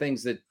 thanks to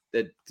things that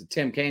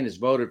Tim Kaine has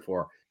voted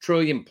for,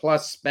 trillion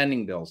plus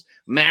spending bills,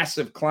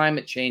 massive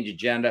climate change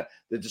agenda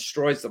that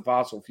destroys the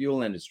fossil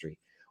fuel industry.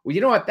 Well,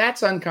 you know what?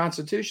 That's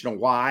unconstitutional.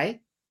 Why?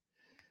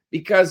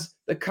 Because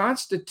the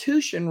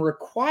Constitution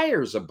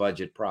requires a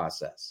budget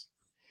process.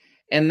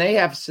 And they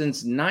have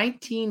since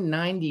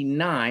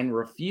 1999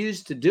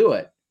 refused to do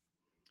it,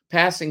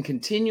 passing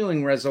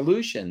continuing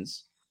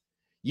resolutions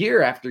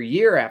year after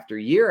year after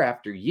year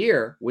after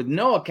year with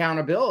no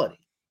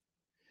accountability.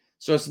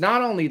 So it's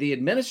not only the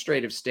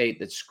administrative state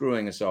that's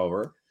screwing us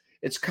over,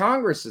 it's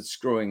Congress that's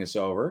screwing us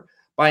over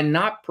by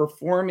not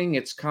performing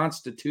its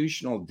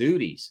constitutional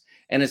duties.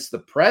 And it's the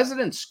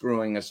president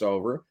screwing us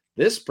over,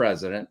 this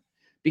president,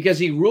 because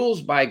he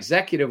rules by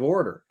executive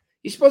order.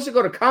 He's supposed to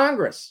go to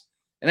Congress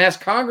and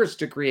ask Congress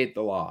to create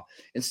the law.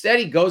 Instead,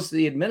 he goes to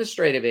the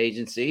administrative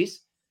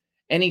agencies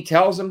and he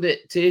tells them to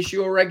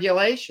issue a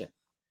regulation.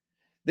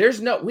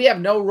 We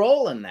have no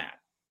role in that.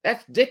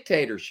 That's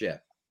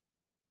dictatorship.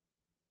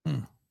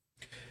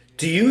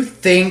 Do you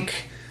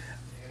think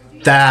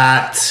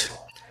that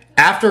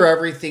after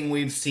everything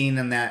we've seen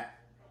in that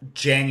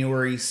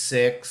January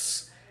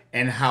 6th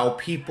and how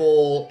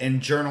people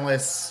and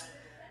journalists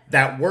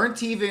that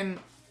weren't even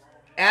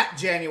at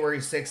January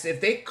 6th,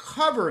 if they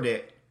covered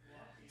it,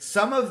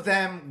 some of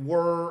them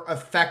were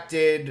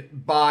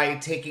affected by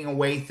taking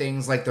away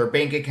things like their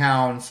bank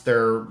accounts,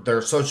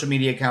 their social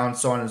media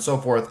accounts, so on and so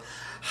forth.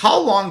 How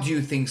long do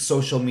you think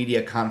social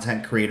media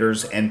content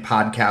creators and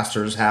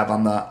podcasters have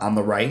on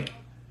the right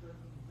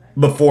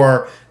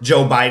before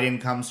Joe Biden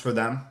comes for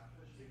them?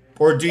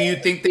 Or do you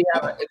think they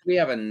have? If we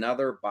have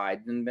another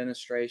Biden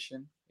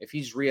administration, if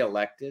he's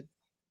reelected,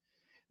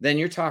 then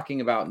you're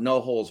talking about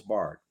no holds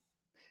barred,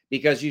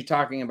 because you're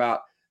talking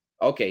about,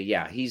 okay,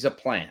 yeah, he's a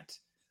plant,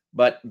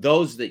 but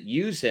those that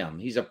use him,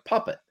 he's a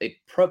puppet. They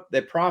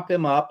prop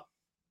him up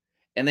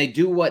and they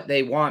do what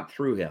they want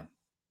through him.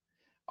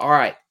 All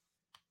right.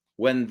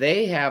 When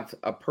they have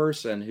a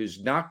person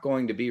who's not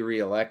going to be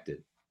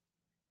reelected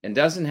and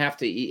doesn't have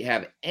to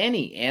have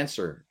any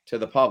answer to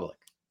the public,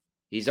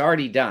 he's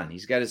already done.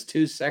 He's got his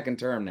second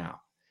term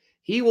now.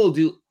 He will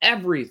do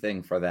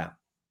everything for them.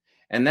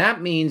 And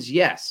that means,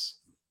 yes,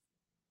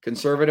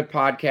 conservative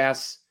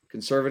podcasts,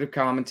 conservative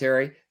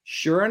commentary.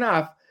 Sure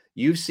enough,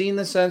 you've seen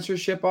the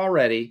censorship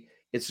already.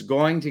 It's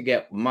going to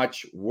get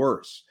much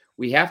worse.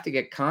 We have to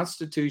get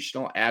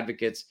constitutional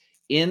advocates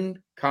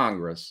in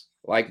Congress,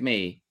 like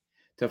me,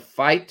 to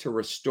fight to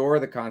restore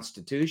the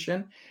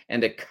Constitution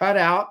and to cut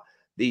out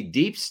the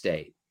deep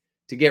state,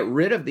 to get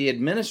rid of the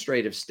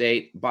administrative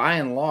state by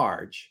and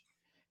large,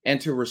 and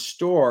to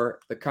restore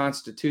the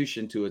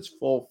Constitution to its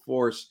full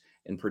force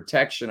and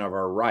protection of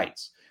our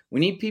rights. We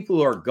need people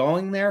who are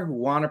going there who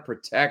want to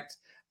protect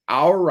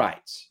our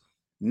rights,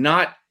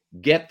 not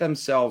get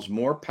themselves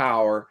more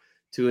power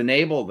to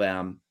enable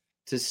them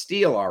to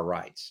steal our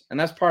rights. And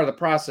that's part of the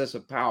process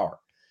of power.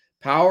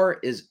 Power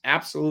is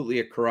absolutely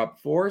a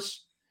corrupt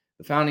force.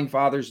 The founding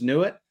fathers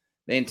knew it.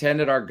 They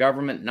intended our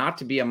government not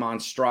to be a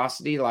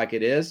monstrosity like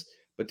it is,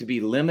 but to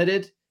be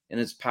limited in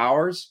its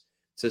powers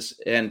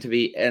and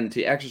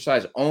to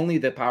exercise only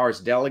the powers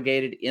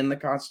delegated in the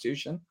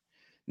Constitution.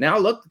 Now,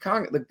 look,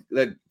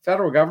 the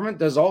federal government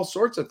does all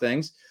sorts of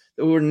things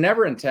that were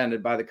never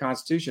intended by the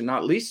Constitution,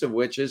 not least of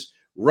which is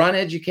run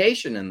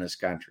education in this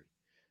country.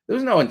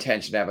 There's no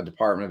intention to have a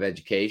Department of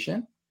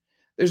Education.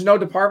 There's no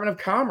Department of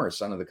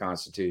Commerce under the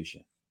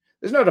Constitution.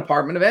 There's no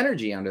Department of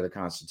Energy under the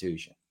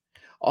Constitution.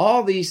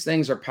 All these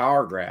things are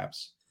power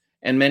grabs,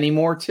 and many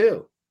more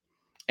too.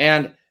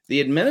 And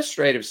the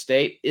administrative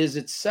state is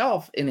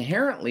itself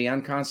inherently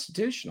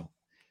unconstitutional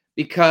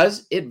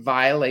because it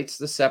violates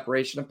the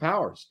separation of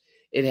powers.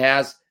 It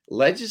has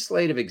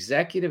legislative,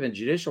 executive, and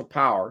judicial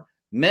power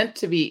meant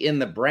to be in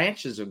the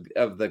branches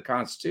of the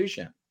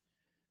Constitution,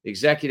 the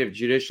executive,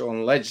 judicial,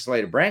 and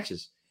legislative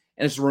branches,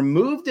 and it's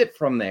removed it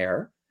from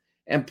there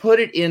and put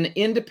it in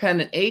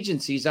independent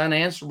agencies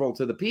unanswerable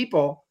to the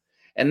people.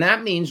 And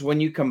that means when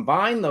you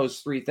combine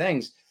those three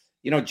things,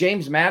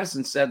 James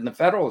Madison said in the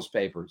Federalist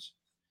Papers,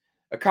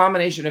 a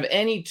combination of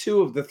any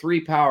two of the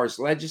three powers,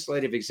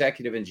 legislative,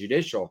 executive, and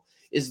judicial,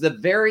 is the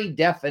very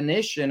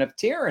definition of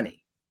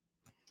tyranny.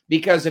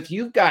 Because if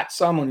you've got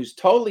someone who's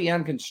totally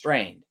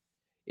unconstrained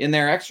in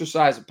their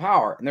exercise of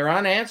power and they're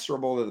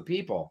unanswerable to the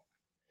people,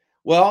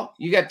 well,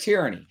 you got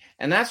tyranny.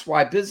 And that's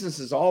why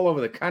businesses all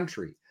over the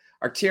country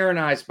are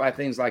tyrannized by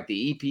things like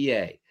the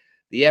EPA,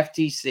 the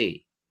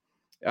FTC,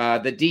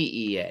 the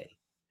DEA,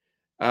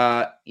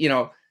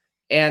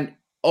 and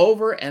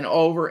over and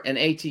over, and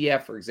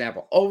ATF, for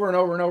example, over and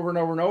over and over and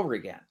over and over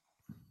again.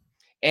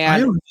 And I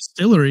have a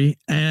distillery,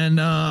 and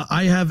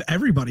I have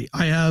everybody.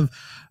 I have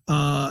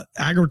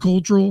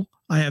agricultural.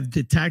 I have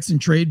the Tax and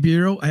Trade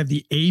Bureau. I have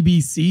the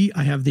ABC.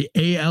 I have the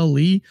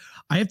ALE.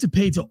 I have to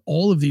pay to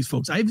all of these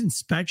folks. I have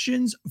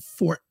inspections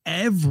for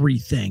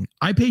everything.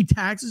 I pay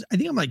taxes. I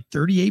think I'm like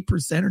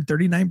 38% or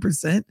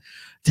 39%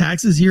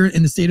 taxes here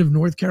in the state of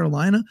North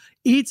Carolina.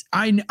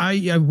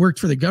 I worked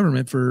for the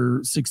government for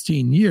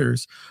 16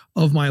 years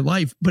of my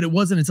life, but it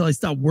wasn't until I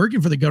stopped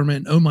working for the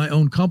government and owned my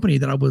own company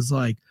that I was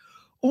like,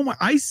 oh my!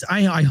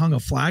 I hung a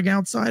flag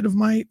outside of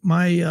my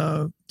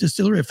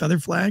distillery, a feather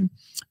flag,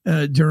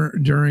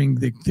 during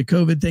the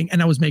COVID thing,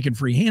 and I was making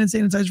free hand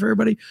sanitizer for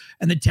everybody.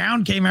 And the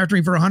town came after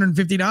me for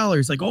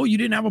 $150, like, oh, you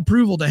didn't have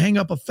approval to hang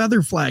up a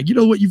feather flag. You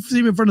know what you see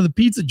in front of the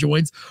pizza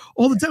joints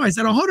all the time. I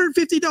said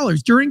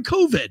 $150 during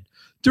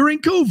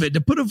COVID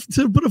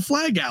to put a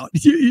flag out.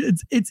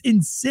 It's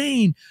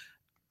insane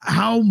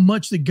how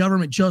much the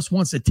government just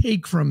wants to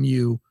take from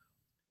you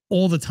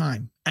all the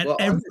time at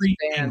every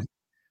end.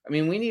 I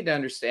mean, we need to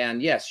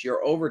understand, yes,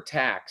 you're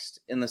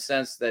overtaxed in the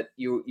sense that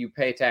you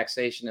pay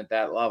taxation at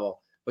that level.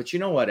 But you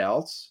know what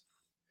else?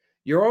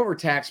 You're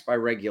overtaxed by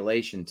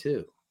regulation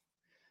too.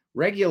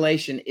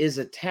 Regulation is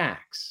a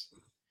tax.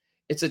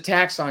 It's a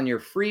tax on your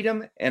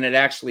freedom, and it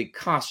actually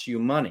costs you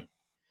money.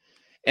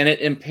 And it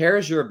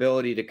impairs your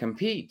ability to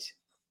compete.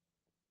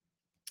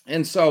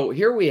 And so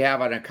here we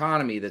have an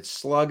economy that's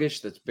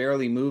sluggish, that's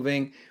barely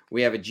moving.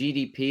 We have a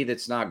GDP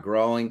that's not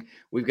growing.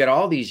 We've got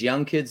all these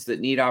young kids that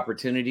need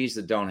opportunities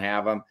that don't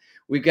have them.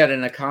 We've got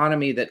an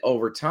economy that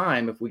over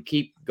time, if we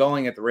keep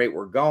going at the rate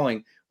we're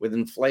going with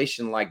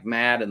inflation like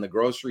mad in the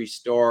grocery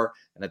store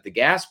and at the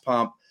gas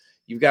pump,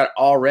 you've got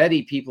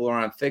already people who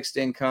are on fixed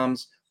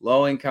incomes,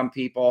 low income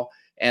people,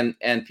 and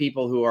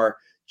people who are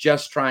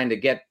just trying to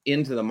get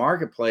into the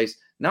marketplace,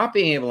 not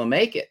being able to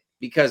make it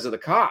because of the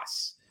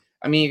costs.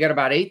 I mean, you got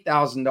about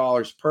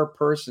 $8,000 per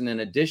person in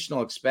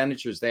additional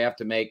expenditures they have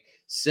to make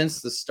since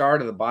the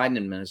start of the Biden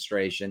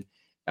administration.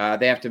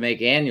 They have to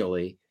make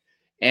annually.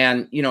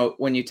 And,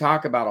 when you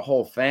talk about a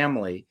whole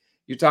family,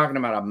 you're talking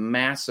about a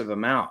massive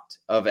amount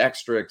of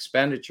extra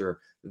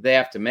expenditure that they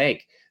have to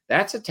make.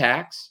 That's a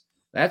tax.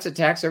 That's a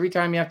tax. Every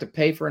time you have to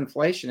pay for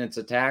inflation, it's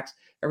a tax.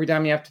 Every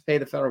time you have to pay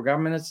the federal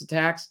government, it's a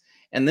tax.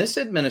 And this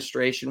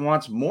administration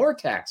wants more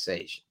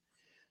taxation.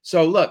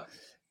 So look,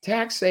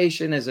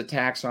 taxation is a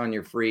tax on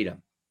your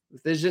freedom.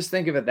 Just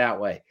think of it that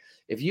way.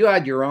 If you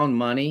had your own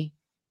money,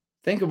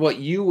 think of what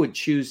you would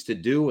choose to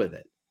do with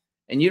it.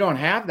 And you don't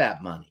have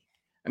that money.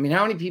 I mean,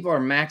 how many people are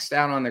maxed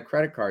out on their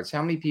credit cards?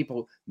 How many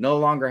people no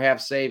longer have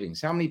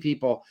savings? How many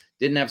people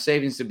didn't have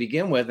savings to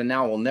begin with and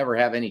now will never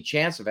have any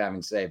chance of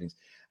having savings?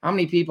 How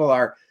many people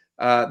are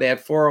they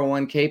had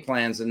 401k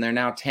plans and they're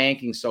now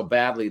tanking so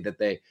badly that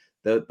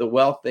the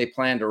wealth they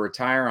plan to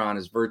retire on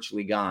is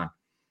virtually gone?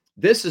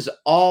 This is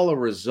all a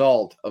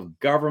result of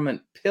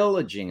government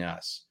pillaging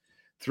us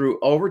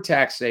through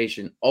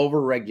overtaxation,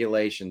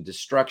 overregulation,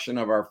 destruction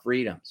of our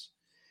freedoms.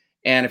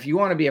 And if you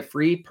want to be a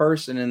free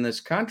person in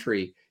this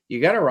country, you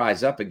got to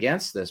rise up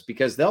against this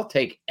because they'll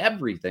take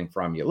everything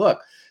from you.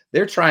 Look,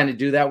 they're trying to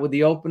do that with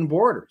the open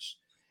borders.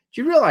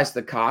 Do you realize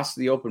the cost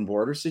of the open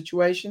border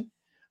situation?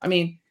 I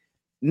mean,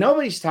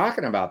 nobody's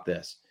talking about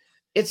this.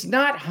 It's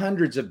not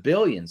hundreds of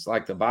billions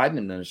like the Biden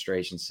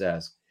administration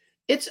says.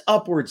 It's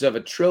upwards of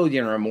 $1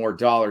 trillion or more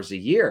dollars a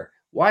year.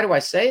 Why do I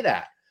say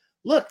that?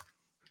 Look,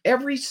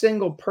 every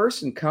single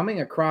person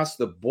coming across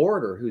the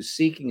border who's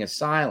seeking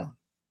asylum,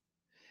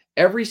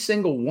 every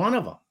single one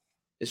of them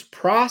is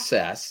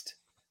processed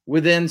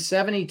within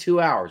 72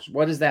 hours.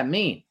 What does that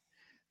mean?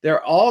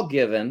 They're all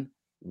given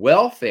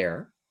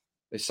welfare.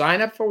 They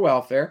sign up for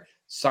welfare,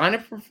 sign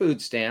up for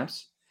food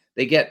stamps.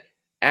 They get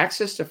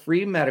access to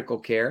free medical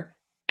care,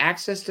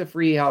 access to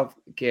free health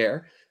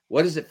care.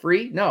 What is it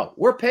free? No,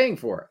 we're paying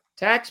for it.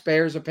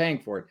 Taxpayers are paying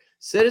for it.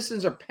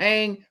 Citizens are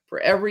paying for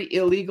every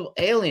illegal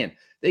alien.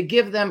 They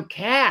give them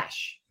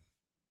cash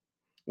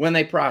when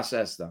they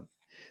process them.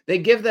 They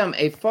give them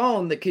a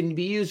phone that can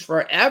be used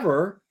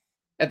forever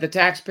at the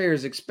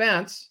taxpayer's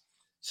expense,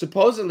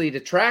 supposedly to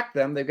track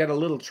them. They've got a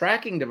little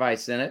tracking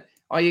device in it.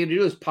 All you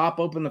do is pop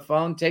open the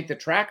phone, take the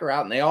tracker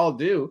out, and they all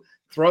do,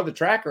 throw the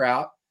tracker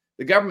out.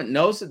 The government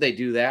knows that they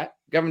do that.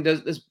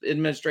 This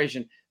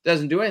administration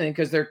doesn't do anything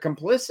because they're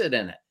complicit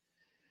in it.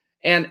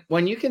 And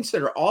when you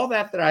consider all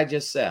that I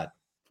just said,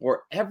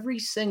 for every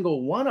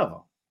single one of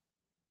them,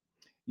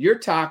 you're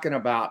talking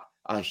about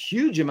a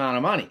huge amount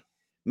of money,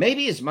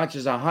 maybe as much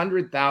as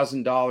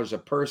 $100,000 a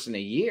person a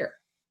year.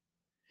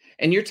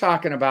 And you're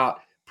talking about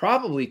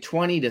probably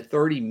 20 to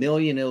 30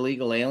 million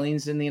illegal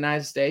aliens in the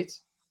United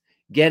States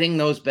getting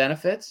those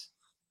benefits.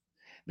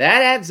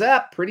 That adds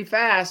up pretty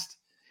fast.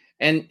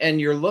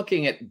 And you're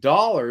looking at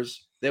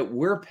dollars that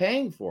we're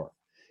paying for.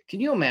 Can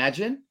you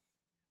imagine?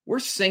 We're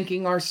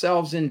sinking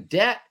ourselves in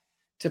debt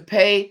to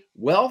pay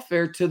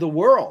welfare to the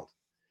world,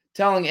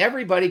 telling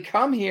everybody,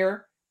 come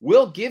here,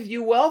 we'll give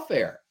you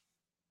welfare.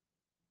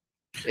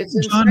 It's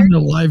John insane. in the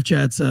live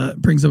chats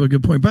brings up a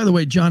good point. By the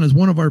way, John is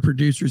one of our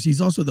producers.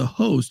 He's also the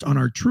host on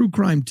our True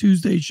Crime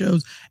Tuesday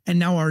shows and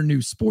now our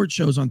new sports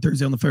shows on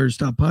Thursday on the Fair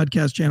Stop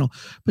podcast channel.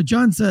 But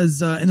John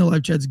says in the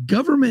live chats,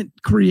 government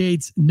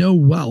creates no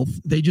wealth.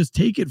 They just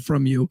take it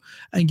from you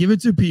and give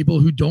it to people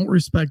who don't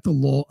respect the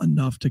law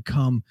enough to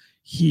come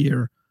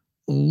here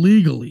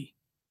legally.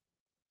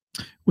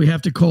 We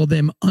have to call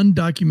them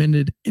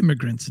undocumented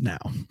immigrants now.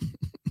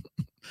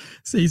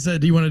 So he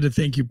said he wanted to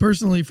thank you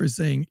personally for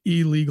saying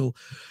illegal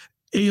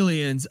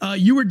aliens.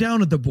 You were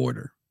down at the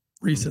border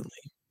recently.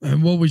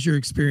 And what was your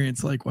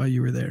experience like while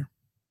you were there?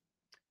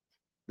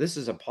 This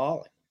is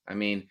appalling. I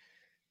mean,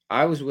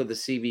 I was with the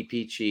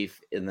CBP chief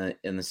in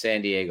the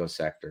San Diego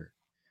sector.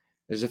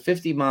 There's a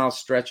 50-mile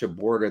stretch of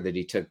border that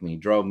he took me,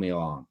 drove me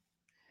along.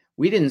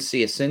 We didn't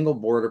see a single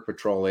border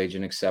patrol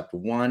agent except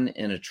one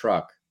in a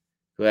truck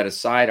who had a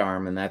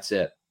sidearm, and that's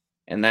it.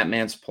 And that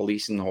man's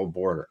policing the whole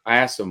border. I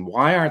asked him,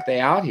 why aren't they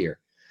out here?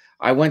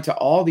 I went to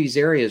all these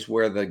areas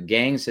where the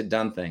gangs had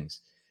done things.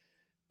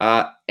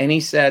 And he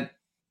said,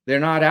 they're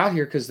not out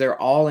here because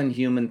they're all in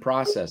human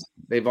process.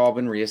 They've all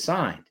been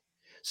reassigned.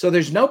 So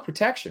there's no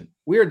protection.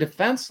 We are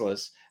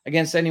defenseless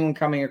against anyone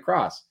coming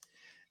across.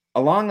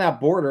 Along that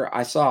border,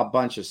 I saw a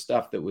bunch of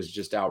stuff that was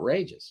just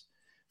outrageous.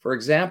 For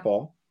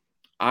example,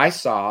 I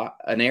saw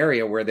an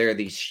area where there are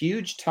these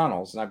huge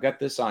tunnels, and I've got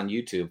this on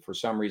YouTube. For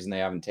some reason, they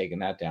haven't taken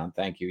that down.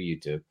 Thank you,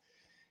 YouTube.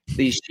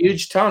 These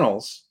huge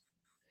tunnels,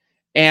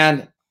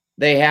 and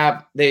they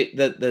have the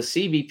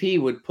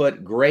CBP would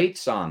put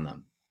grates on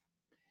them,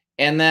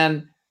 and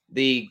then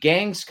the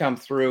gangs come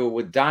through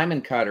with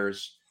diamond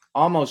cutters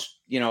almost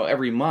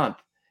every month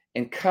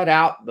and cut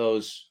out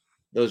those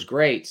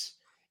grates,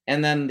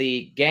 and then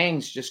the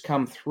gangs just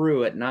come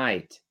through at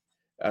night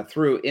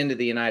through into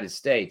the United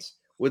States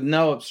with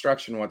no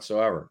obstruction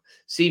whatsoever.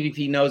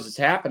 CBP knows it's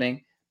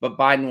happening, but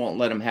Biden won't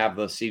let them have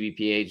those CBP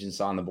agents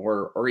on the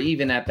border or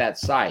even at that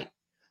site.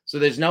 So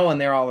there's no one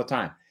there all the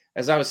time.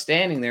 As I was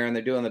standing there and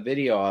they're doing the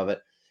video of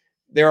it,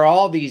 there are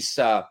all these,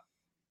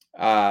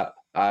 all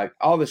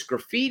this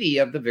graffiti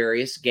of the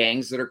various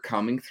gangs that are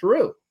coming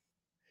through.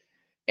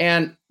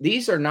 And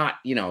these are not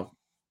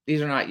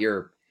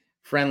your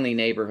friendly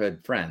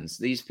neighborhood friends.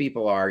 These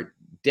people are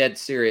dead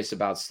serious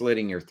about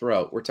slitting your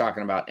throat. We're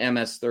talking about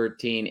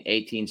MS-13,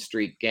 18th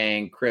Street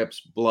Gang, Crips,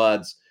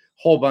 Bloods,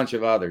 whole bunch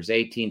of others,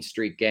 18th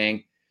Street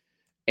Gang.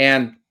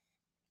 And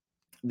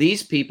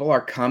these people are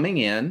coming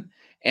in,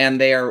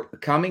 and they are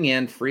coming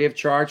in free of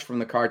charge from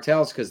the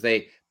cartels because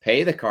they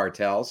pay the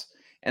cartels,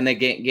 and they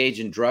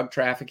engage in drug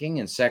trafficking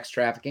and sex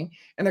trafficking,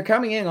 and they're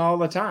coming in all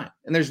the time,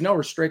 and there's no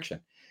restriction.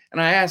 And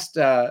I asked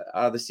the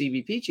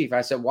CBP chief, I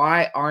said,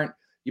 why aren't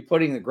you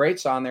putting the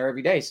grates on there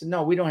every day? He said,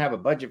 no, we don't have a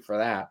budget for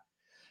that.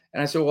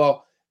 And I said,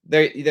 well,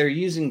 they're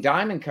using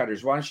diamond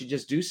cutters. Why don't you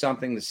just do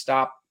something to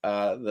stop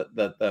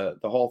the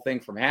whole thing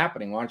from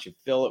happening? Why don't you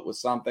fill it with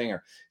something? Or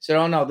he said,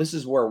 oh, no, this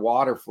is where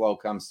water flow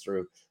comes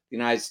through the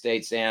United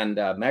States and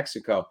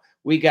Mexico.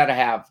 We got to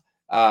have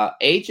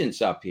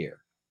agents up here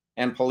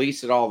and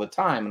police it all the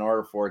time in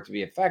order for it to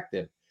be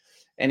effective.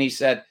 And he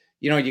said,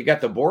 you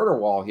got the border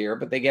wall here,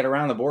 but they get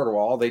around the border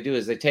wall. All they do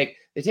is they take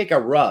a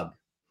rug,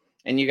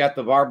 and you got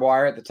the barbed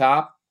wire at the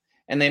top,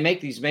 and they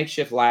make these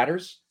makeshift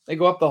ladders. They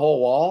go up the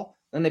whole wall,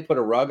 then they put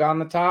a rug on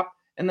the top,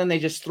 and then they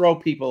just throw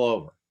people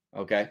over.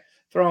 Okay,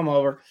 throw them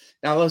over.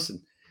 Now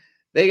listen,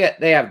 they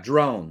have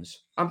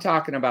drones. I'm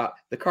talking about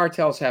the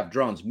cartels have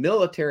drones,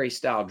 military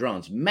style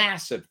drones,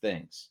 massive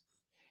things,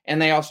 and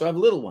they also have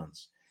little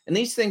ones. And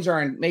these things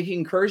are making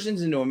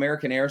incursions into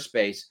American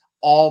airspace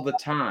all the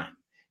time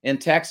in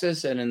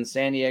Texas and in the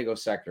San Diego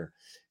sector.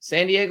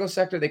 San Diego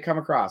sector, they come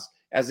across,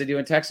 as they do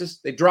in Texas,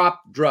 they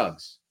drop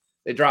drugs.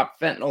 They drop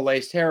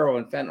fentanyl-laced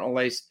heroin,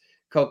 fentanyl-laced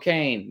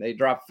cocaine. They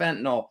drop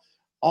fentanyl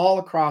all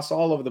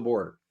over the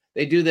border.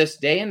 They do this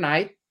day and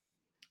night,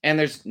 and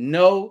there's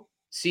no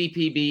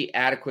CPB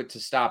adequate to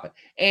stop it.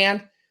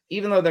 And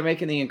even though they're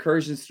making the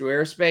incursions through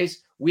airspace,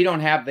 we don't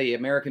have the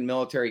American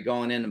military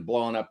going in and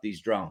blowing up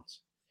these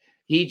drones.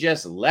 He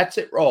just lets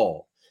it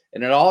roll,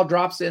 and it all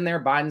drops in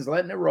there. Biden's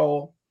letting it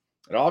roll.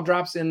 It all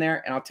drops in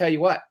there, and I'll tell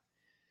you what,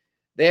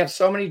 they have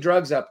so many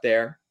drugs up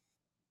there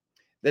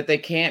that they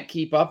can't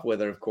keep up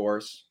with it, of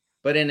course.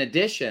 But in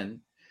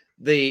addition,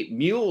 the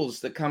mules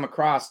that come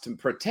across to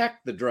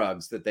protect the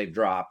drugs that they've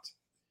dropped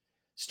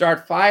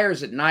start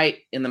fires at night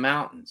in the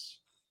mountains.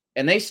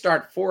 And they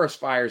start forest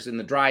fires in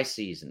the dry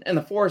season. And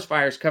the forest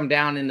fires come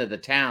down into the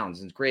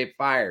towns and create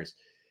fires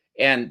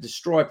and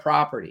destroy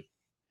property.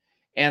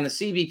 And the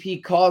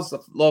CBP calls the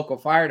local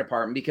fire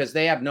department because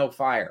they have no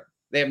fire.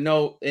 They have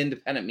no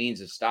independent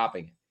means of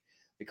stopping it.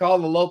 They call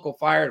the local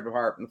fire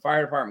department. The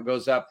fire department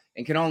goes up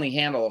and can only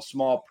handle a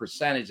small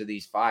percentage of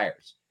these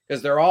fires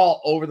because they're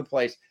all over the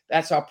place.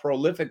 That's how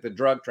prolific the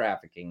drug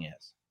trafficking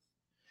is.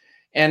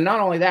 And not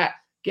only that,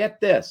 get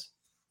this.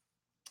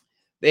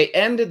 They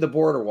ended the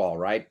border wall,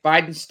 right?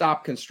 Biden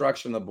stopped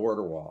construction of the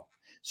border wall.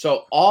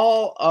 So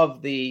all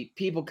of the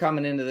people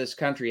coming into this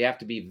country have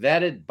to be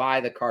vetted by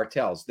the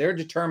cartels. They're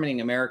determining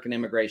American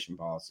immigration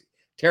policy,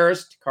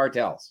 terrorist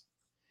cartels.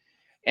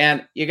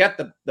 And you got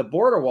the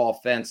border wall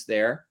fence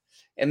there.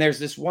 And there's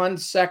this one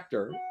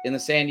sector in the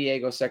San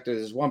Diego sector,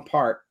 there's one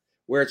part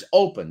where it's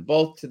open,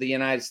 both to the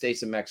United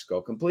States and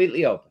Mexico,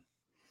 completely open.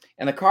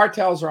 And the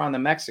cartels are on the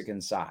Mexican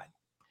side.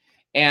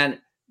 And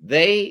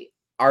they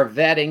are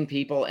vetting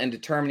people and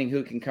determining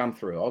who can come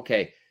through.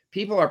 Okay,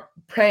 people are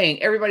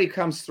paying, everybody who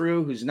comes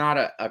through who's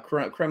not a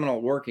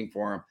criminal working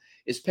for them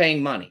is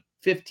paying money,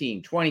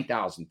 15,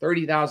 20,000,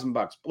 30,000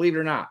 bucks, believe it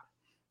or not.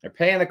 They're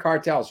paying the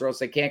cartels or else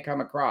they can't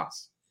come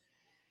across.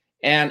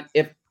 And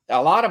if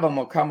a lot of them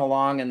will come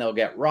along and they'll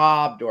get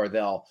robbed or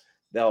they'll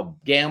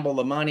gamble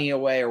the money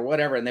away or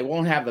whatever, and they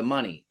won't have the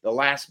money, the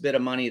last bit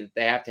of money that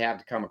they have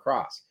to come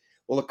across.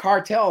 Well, the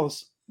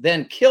cartels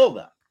then kill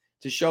them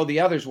to show the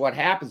others what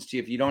happens to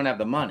you if you don't have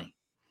the money.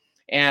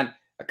 And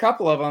a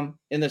couple of them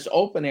in this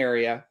open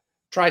area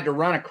tried to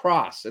run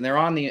across, and they're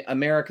on the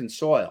American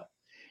soil.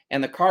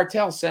 And the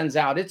cartel sends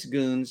out its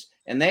goons,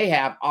 and they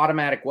have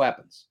automatic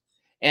weapons.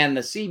 And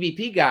the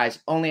CBP guys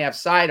only have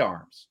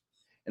sidearms,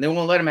 and they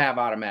won't let them have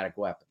automatic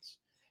weapons.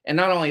 And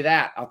not only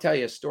that, I'll tell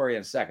you a story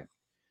in a second.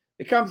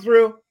 They come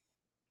through,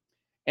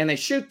 and they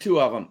shoot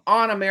two of them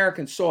on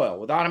American soil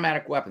with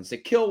automatic weapons. They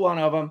kill one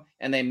of them,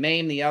 and they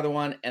maim the other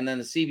one, and then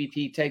the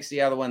CBP takes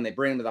the other one, they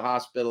bring him to the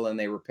hospital, and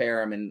they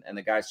repair him, and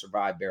the guy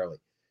survived barely.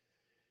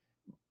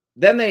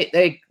 Then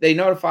they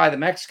notify the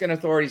Mexican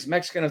authorities.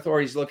 Mexican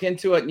authorities look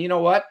into it, and you know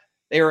what?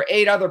 There were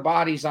 8 other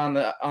bodies on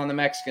the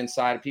Mexican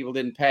side, and people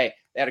didn't pay.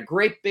 They had a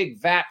great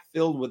big vat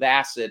filled with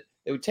acid.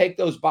 They would take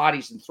those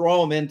bodies and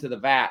throw them into the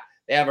vat.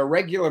 They have a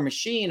regular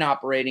machine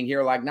operating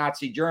here like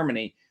Nazi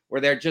Germany,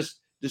 where they're just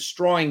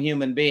destroying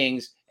human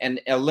beings and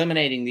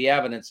eliminating the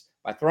evidence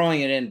by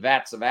throwing it in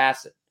vats of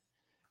acid.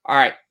 All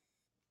right.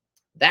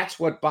 That's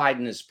what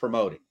Biden is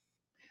promoting.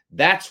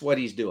 That's what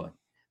he's doing.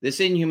 This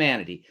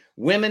inhumanity.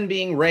 Women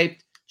being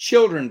raped,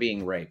 children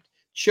being raped,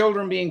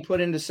 children being put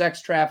into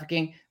sex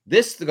trafficking.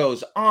 This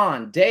goes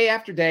on day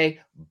after day.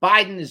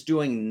 Biden is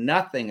doing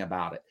nothing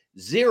about it.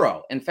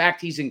 Zero. In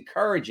fact, he's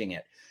encouraging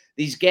it.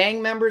 These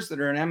gang members that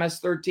are in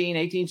MS-13,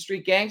 18th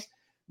Street gangs,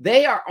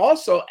 they are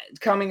also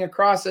coming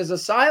across as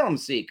asylum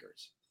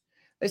seekers.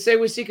 They say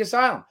we seek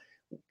asylum.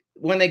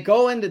 When they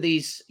go into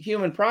these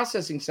human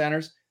processing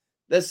centers,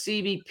 the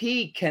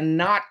CBP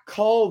cannot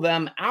cull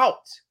them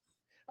out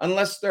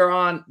unless they're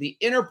on the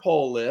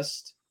Interpol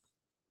list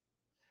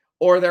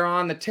or they're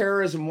on the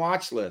terrorism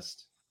watch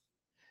list.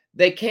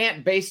 They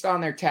can't, based on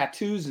their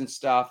tattoos and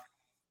stuff,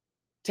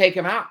 take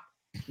them out.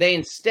 They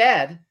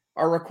instead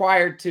are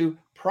required to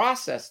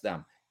process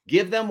them,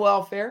 give them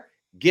welfare,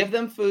 give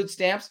them food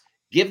stamps,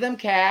 give them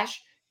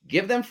cash,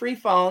 give them free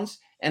phones,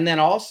 and then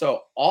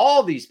also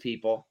all these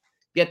people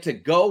get to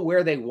go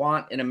where they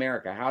want in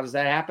America. How does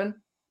that happen?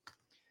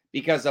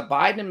 Because the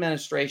Biden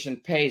administration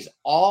pays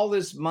all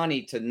this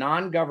money to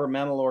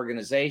non-governmental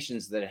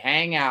organizations that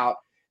hang out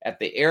at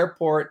the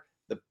airport,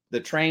 the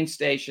train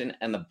station,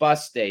 and the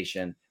bus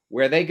station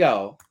where they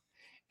go.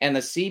 And the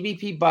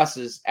CBP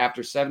buses,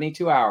 after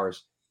 72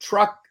 hours,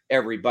 truck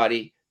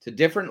everybody to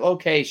different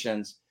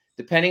locations,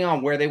 depending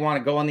on where they want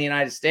to go in the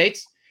United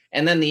States.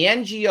 And then the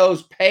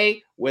NGOs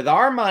pay with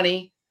our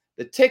money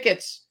the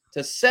tickets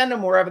to send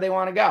them wherever they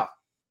want to go,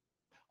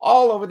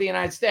 all over the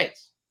United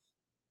States.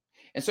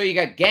 And so you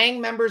got gang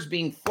members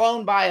being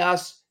flown by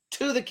us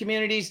to the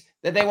communities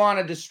that they want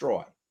to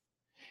destroy.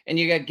 And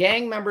you got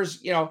gang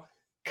members,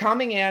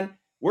 coming in.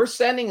 We're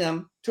sending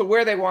them to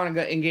where they want to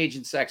go engage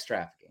in sex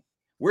trafficking.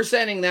 We're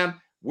sending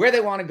them where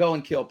they want to go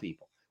and kill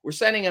people. We're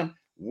sending them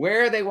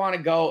where they want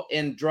to go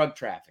in drug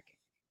trafficking.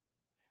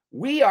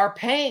 We are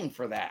paying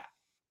for that.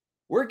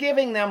 We're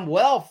giving them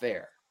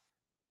welfare.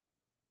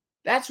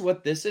 That's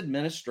what this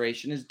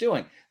administration is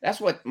doing. That's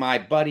what my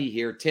buddy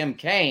here, Tim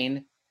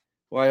Kaine,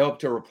 who I hope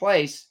to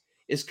replace,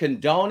 is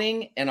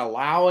condoning and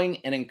allowing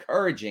and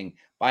encouraging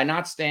by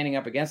not standing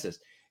up against this.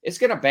 It's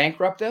going to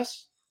bankrupt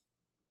us.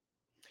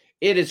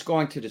 It is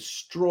going to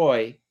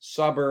destroy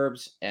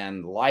suburbs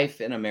and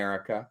life in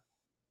America.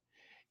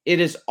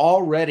 It is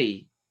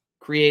already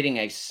creating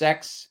a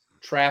sex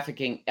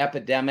trafficking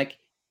epidemic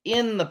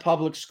in the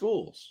public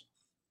schools.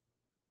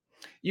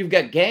 You've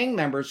got gang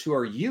members who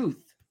are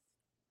youth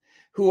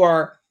who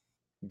are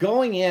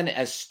going in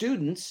as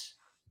students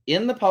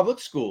in the public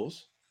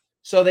schools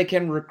so they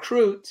can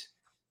recruit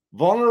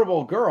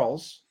vulnerable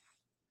girls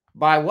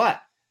by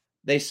what?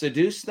 They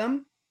seduce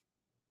them,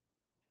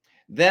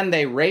 then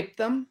they rape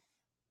them,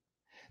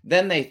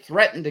 then they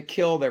threaten to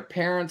kill their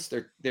parents,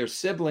 their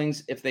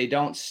siblings, if they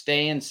don't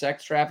stay in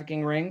sex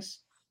trafficking rings,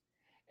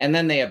 and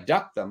then they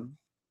abduct them,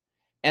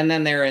 and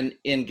then they're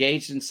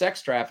engaged in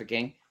sex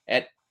trafficking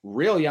at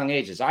real young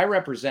ages. I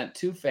represent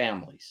 2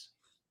 families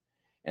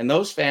And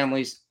those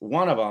families,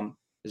 one of them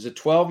is a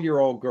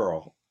 12-year-old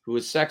girl who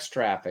was sex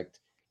trafficked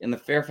in the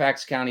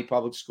Fairfax County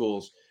Public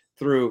Schools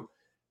through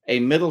a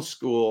middle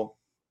school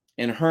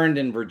in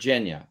Herndon,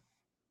 Virginia,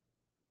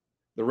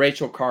 the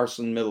Rachel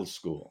Carson Middle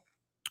School.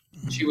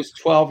 She was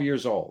 12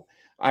 years old.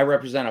 I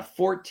represent a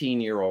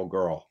 14-year-old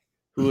girl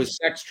who was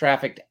sex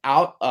trafficked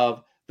out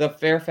of the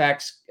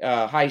Fairfax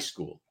High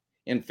School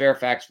in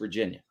Fairfax,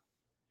 Virginia.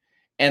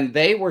 And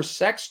they were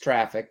sex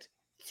trafficked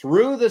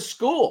through the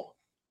school.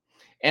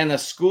 And the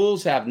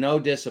schools have no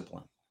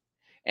discipline.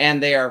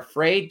 And they are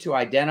afraid to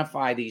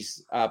identify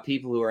these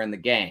people who are in the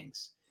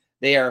gangs.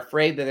 They are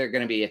afraid that they're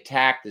going to be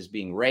attacked as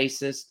being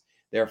racist.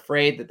 They're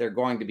afraid that they're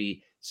going to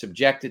be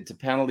subjected to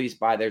penalties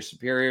by their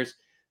superiors.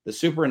 The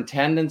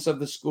superintendents of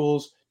the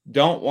schools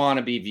don't want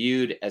to be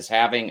viewed as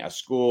having a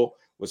school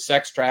with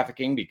sex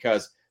trafficking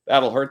because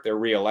that'll hurt their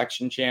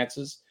reelection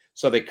chances.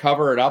 So they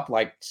cover it up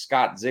like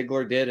Scott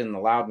Ziegler did in the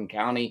Loudoun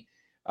County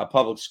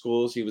public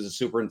schools. He was a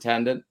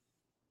superintendent.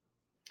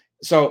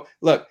 So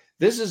look,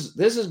 this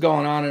is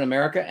going on in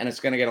America, and it's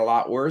going to get a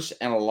lot worse.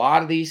 And a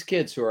lot of these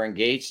kids who are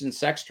engaged in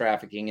sex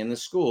trafficking in the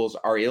schools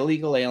are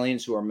illegal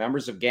aliens who are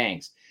members of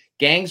gangs.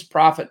 Gangs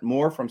profit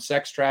more from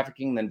sex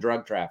trafficking than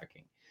drug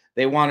trafficking.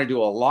 They want to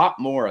do a lot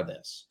more of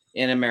this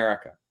in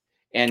America.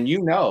 And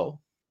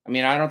I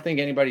mean, I don't think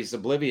anybody's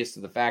oblivious to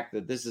the fact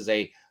that this is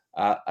a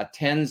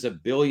tens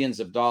of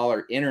billions of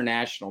dollar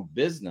international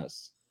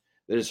business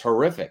that is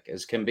horrific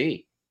as can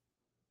be.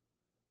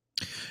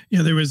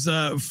 Yeah, there was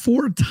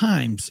 4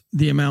 times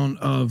the amount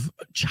of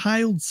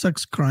child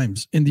sex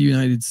crimes in the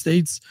United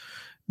States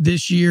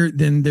this year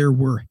than there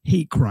were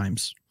hate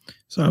crimes.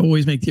 So I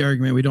always make the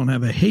argument we don't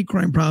have a hate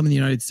crime problem in the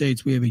United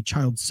States. We have a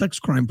child sex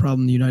crime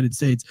problem in the United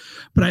States.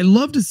 But I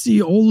love to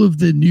see all of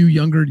the new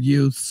younger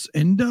youths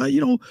and,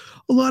 a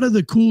lot of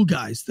the cool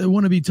guys that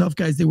want to be tough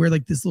guys. They wear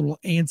like this little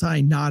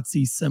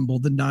anti-Nazi symbol,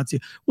 the Nazi.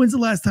 When's the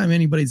last time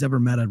anybody's ever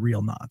met a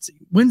real Nazi?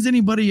 When's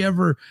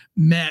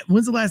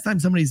the last time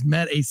somebody's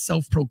met a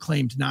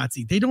self-proclaimed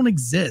Nazi? They don't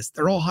exist.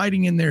 They're all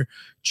hiding in their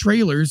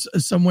trailers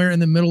somewhere in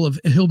the middle of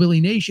a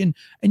hillbilly nation,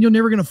 and you're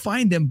never going to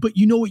find them. But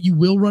you know what you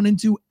will run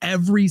into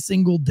every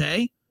single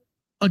day?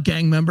 A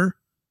gang member,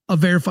 a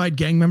verified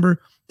gang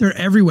member. They're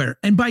everywhere.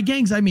 And by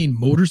gangs, I mean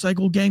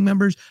motorcycle gang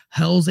members,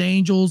 Hells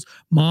Angels,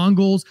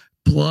 Mongols,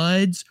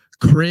 Bloods,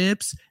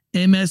 Crips,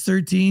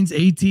 MS-13s,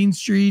 18th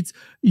Streets,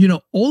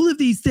 all of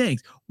these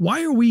things.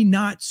 Why are we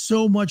not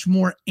so much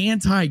more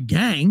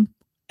anti-gang,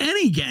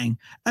 any gang,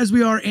 as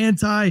we are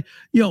anti,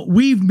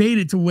 we've made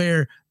it to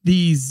where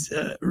these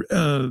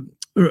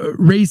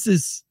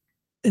racist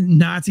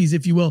Nazis,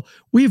 if you will,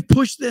 we've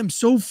pushed them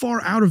so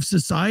far out of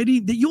society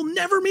that you'll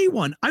never meet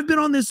one. I've been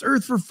on this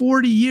earth for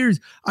 40 years.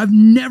 I've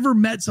never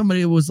met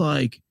somebody that was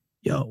like,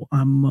 yo,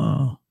 I'm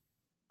a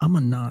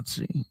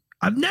Nazi.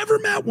 I've never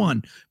met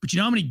one. But you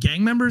know how many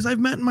gang members I've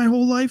met in my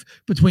whole life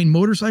between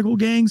motorcycle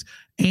gangs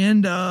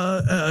and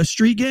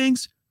street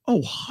gangs?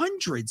 Oh,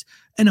 hundreds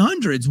and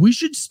hundreds. We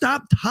should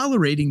stop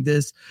tolerating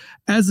this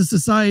as a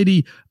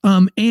society.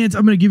 And I'm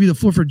going to give you the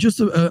floor for just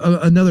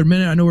another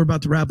minute. I know we're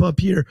about to wrap up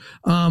here.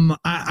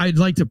 I'd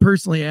like to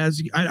personally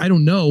ask, I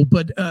don't know,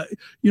 but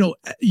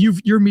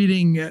you're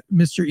meeting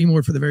Mr.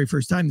 Emord for the very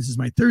first time. This is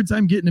my 3rd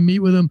time getting to meet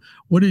with him.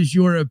 What is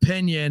your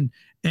opinion?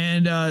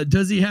 And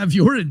does he have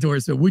your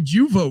endorsement? Would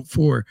you vote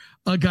for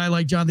a guy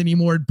like Jonathan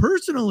Emord?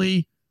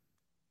 Personally,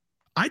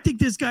 I think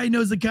this guy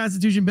knows the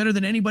Constitution better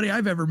than anybody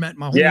I've ever met in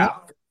my whole life.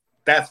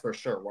 That's for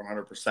sure,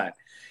 100%.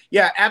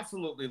 Yeah,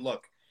 absolutely.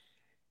 Look,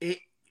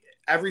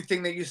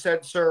 everything that you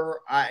said, sir.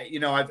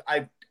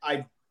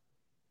 I've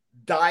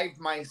dived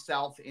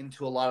myself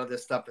into a lot of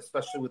this stuff,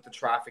 especially with the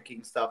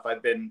trafficking stuff.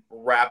 I've been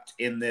wrapped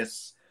in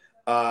this.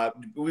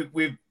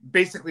 We've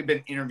basically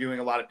been interviewing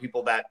a lot of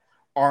people that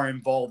are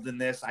involved in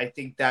this. I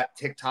think that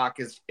TikTok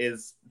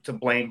is to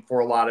blame for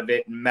a lot of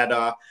it.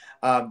 Meta,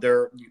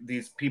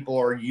 these people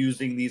are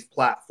using these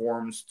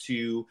platforms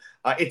to.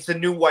 It's the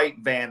new white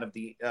van of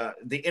the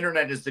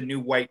internet is the new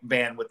white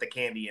van with the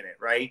candy in it,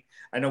 right?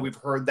 I know we've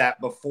heard that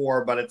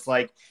before, but it's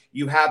like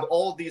you have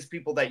all of these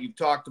people that you've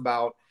talked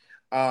about,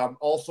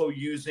 also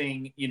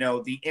using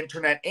the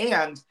internet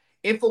and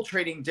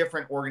infiltrating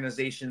different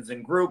organizations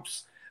and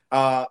groups,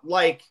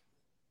 like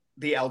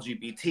the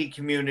LGBT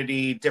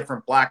community,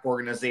 different Black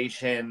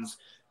organizations,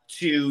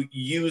 to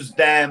use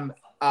them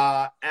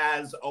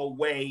as a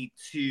way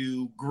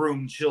to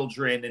groom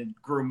children and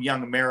groom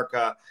young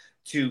America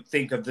to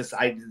think of this,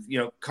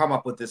 come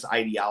up with this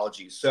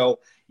ideology. So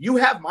you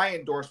have my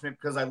endorsement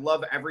because I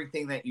love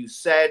everything that you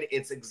said.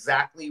 It's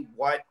exactly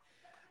what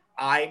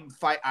I'm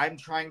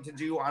trying to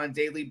do on a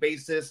daily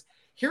basis.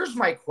 Here's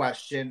my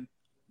question.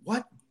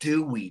 What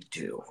do we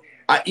do?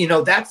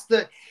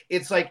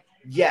 It's like,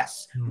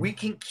 yes, we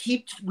can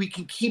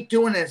keep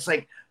doing it. It's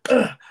like,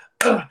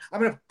 I'm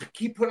going to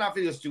keep putting out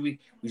videos. We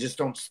just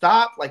don't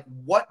stop? Like,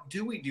 what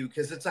do we do?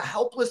 Because it's a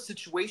helpless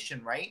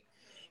situation, right?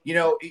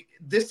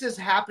 This is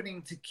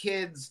happening to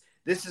kids.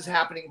 This is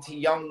happening to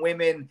young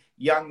women,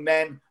 young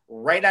men,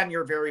 right on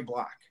your very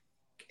block,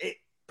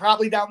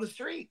 probably down the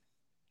street.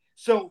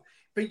 So,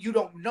 but you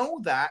don't know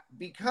that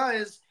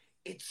because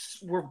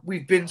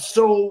we've been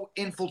so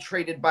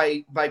infiltrated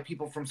by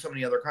people from so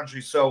many other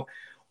countries. So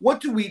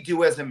what do we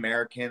do as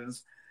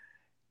Americans?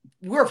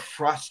 We're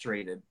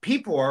frustrated.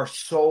 People are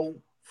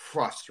so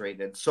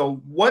frustrated. So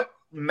what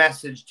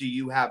message do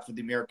you have for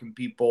the American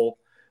people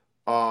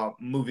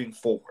moving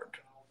forward?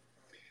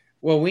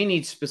 Well, we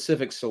need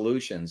specific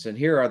solutions, and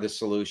here are the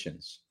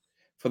solutions.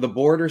 For the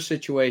border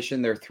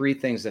situation, there are three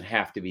things that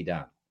have to be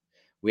done.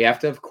 We have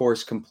to, of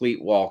course,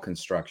 complete wall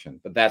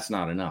construction, but that's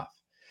not enough.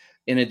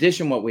 In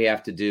addition, what we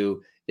have to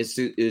do is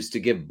to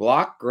give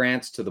block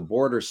grants to the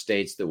border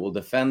states that will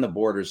defend the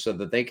borders so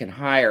that they can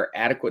hire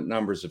adequate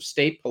numbers of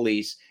state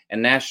police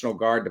and National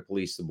Guard to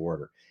police the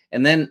border.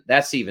 And then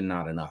that's even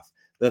not enough.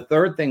 The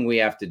third thing we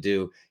have to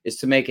do is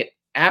to make it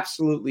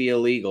absolutely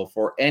illegal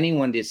for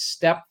anyone to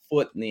step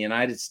foot in the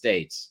United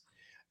States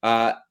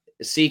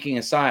seeking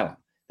asylum.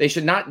 They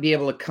should not be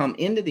able to come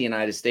into the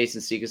United States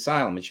and seek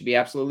asylum. It should be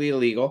absolutely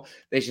illegal.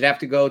 They should have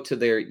to go to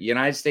their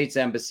United States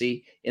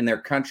embassy in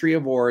their country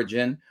of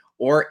origin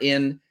or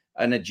in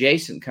an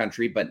adjacent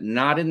country, but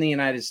not in the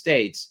United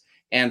States,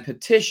 and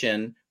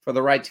petition for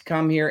the right to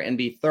come here and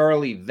be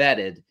thoroughly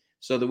vetted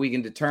so that we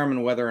can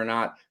determine whether or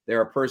not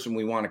they're a person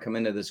we want to come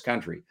into this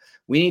country.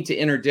 We need to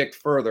interdict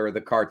further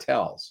the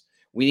cartels.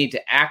 We need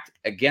to act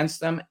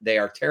against them. They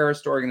are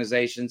terrorist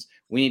organizations.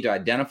 We need to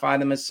identify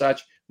them as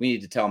such. We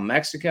need to tell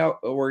Mexico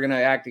we're going to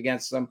act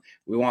against them.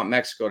 We want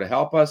Mexico to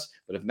help us,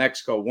 but if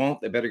Mexico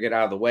won't, they better get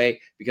out of the way,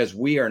 because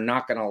we are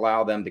not going to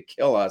allow them to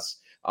kill us.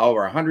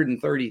 Over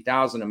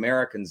 130,000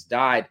 Americans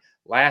died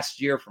last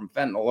year from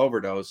fentanyl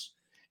overdose,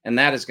 and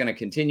that is going to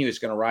continue. It's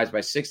going to rise by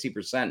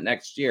 60%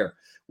 next year.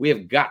 We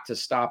have got to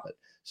stop it.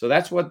 So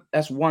that's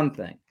one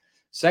thing.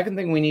 Second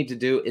thing we need to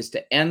do is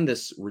to end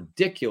this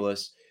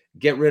ridiculous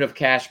get rid of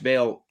cash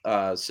bail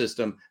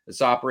system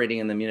that's operating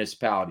in the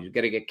municipalities. You've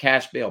got to get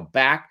cash bail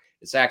back.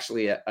 It's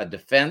actually a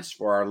defense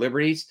for our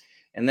liberties.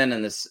 And then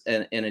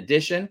in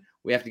addition,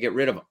 we have to get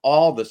rid of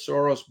all the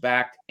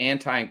Soros-backed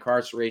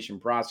anti-incarceration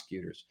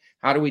prosecutors.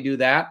 How do we do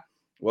that?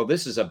 Well,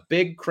 this is a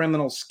big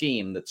criminal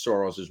scheme that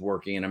Soros is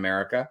working in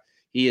America.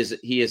 He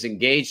is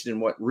engaged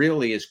in what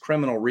really is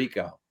criminal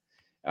RICO.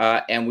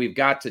 And we've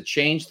got to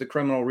change the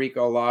criminal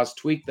RICO laws,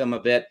 tweak them a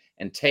bit,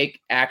 and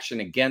take action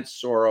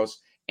against Soros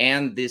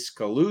and this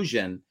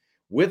collusion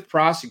with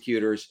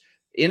prosecutors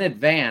in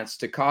advance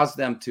to cause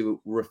them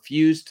to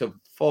refuse to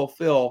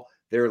fulfill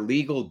their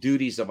legal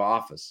duties of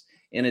office.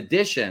 In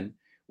addition,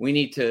 we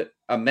need to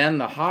amend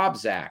the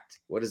Hobbs Act.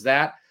 What is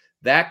that?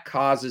 That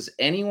causes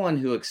anyone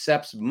who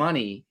accepts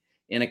money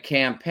in a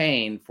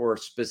campaign for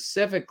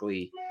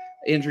specifically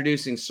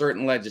introducing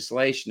certain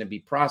legislation to be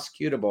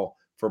prosecutable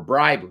for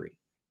bribery.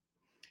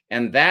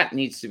 And that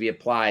needs to be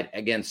applied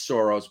against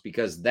Soros,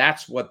 because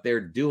that's what they're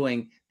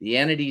doing, the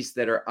entities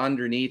that are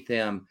underneath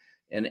him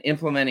and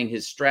implementing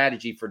his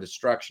strategy for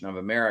destruction of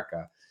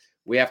America.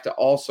 We have to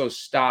also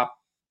stop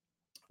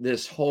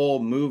this whole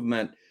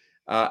movement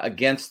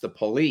against the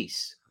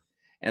police.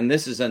 And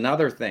this is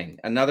another thing,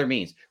 another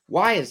means.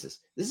 Why is this?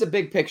 This is a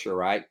big picture,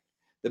 right?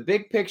 The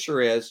big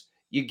picture is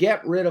you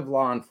get rid of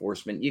law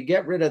enforcement. You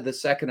get rid of the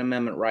Second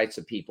Amendment rights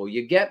of people.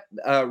 You get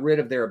rid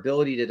of their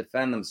ability to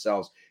defend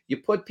themselves. You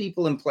put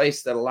people in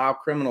place that allow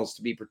criminals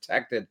to be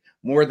protected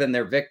more than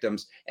their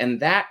victims. And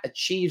that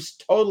achieves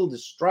total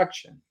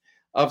destruction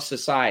of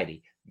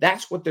society.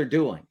 That's what they're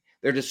doing.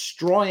 They're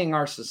destroying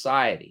our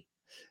society.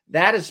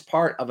 That is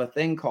part of a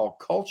thing called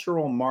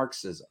cultural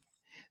Marxism.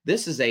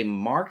 This is a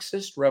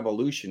Marxist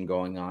revolution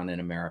going on in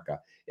America.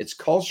 It's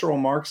cultural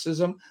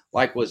Marxism,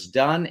 like was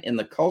done in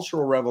the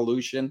Cultural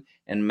Revolution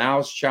in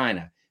Mao's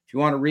China. If you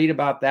want to read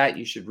about that,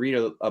 you should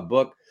read a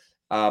book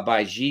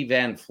by Xi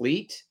Van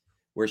Fleet,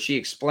 where she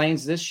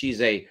explains this.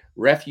 She's a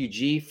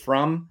refugee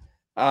from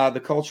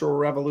the Cultural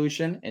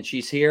Revolution, and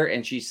she's here,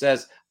 and she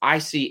says, I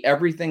see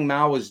everything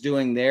Mao was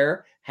doing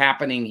there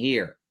happening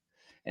here.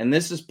 And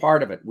this is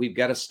part of it. We've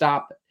got to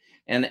stop it.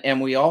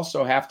 And we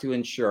also have to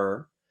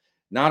ensure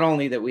not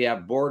only that we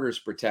have borders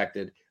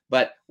protected,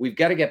 but we've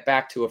got to get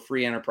back to a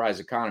free enterprise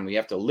economy. We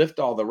have to lift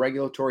all the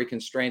regulatory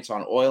constraints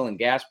on oil and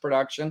gas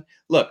production.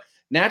 Look,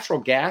 natural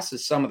gas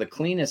is some of the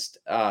cleanest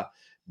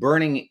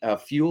burning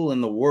fuel in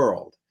the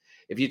world.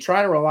 If you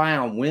try to rely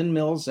on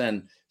windmills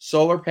and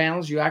solar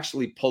panels, you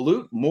actually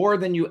pollute more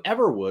than you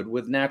ever would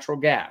with natural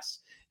gas.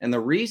 And the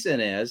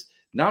reason is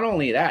not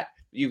only that,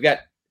 you've got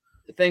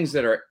things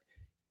that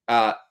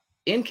are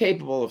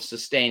incapable of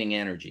sustaining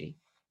energy.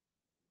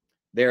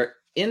 They're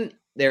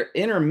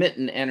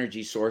intermittent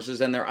energy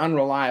sources, and they're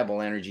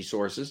unreliable energy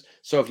sources.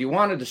 So if you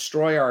want to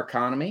destroy our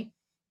economy,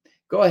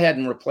 go ahead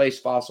and replace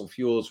fossil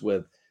fuels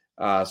with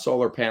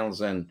solar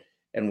panels and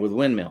with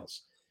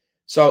windmills.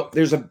 So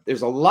there's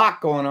a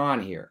lot going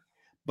on here,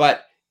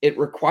 but it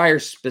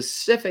requires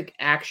specific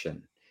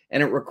action,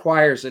 and it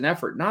requires an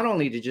effort not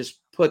only to just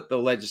put the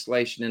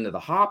legislation into the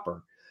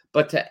hopper,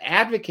 but to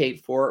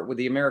advocate for it with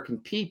the American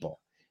people,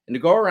 and to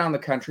go around the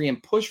country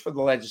and push for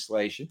the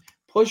legislation,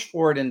 push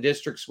for it in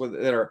districts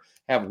that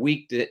have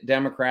weak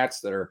Democrats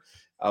that are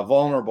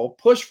vulnerable,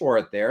 push for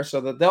it there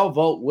so that they'll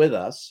vote with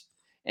us,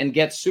 and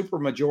get super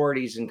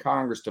majorities in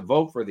Congress to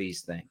vote for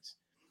these things.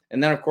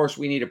 And then, of course,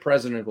 we need a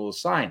president who will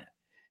sign it.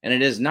 And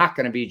it is not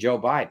going to be Joe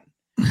Biden.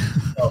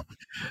 So,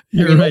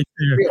 You're right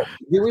there.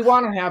 Do we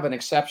want to have an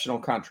exceptional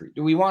country?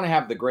 Do we want to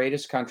have the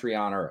greatest country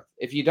on earth?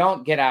 If you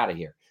don't, get out of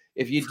here.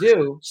 If you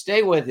do,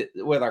 stay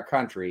with our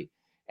country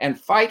and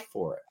fight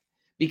for it.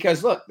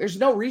 Because look, there's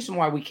no reason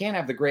why we can't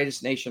have the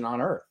greatest nation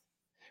on earth.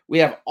 We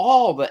have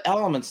all the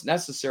elements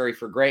necessary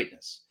for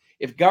greatness.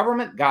 If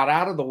government got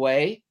out of the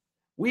way,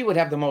 we would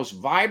have the most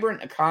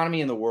vibrant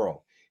economy in the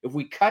world. If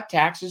we cut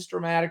taxes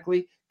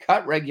dramatically,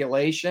 cut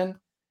regulation,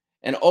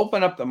 and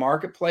open up the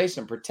marketplace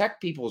and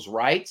protect people's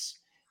rights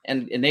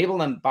and enable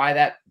them by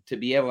that to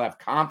be able to have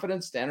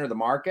confidence to enter the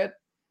market,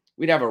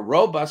 we'd have a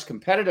robust,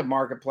 competitive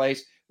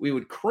marketplace. We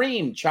would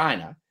cream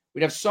China.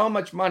 We'd have so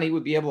much money,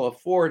 we'd be able to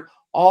afford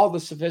all the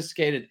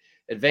sophisticated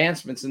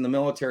advancements in the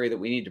military that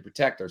we need to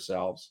protect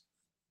ourselves.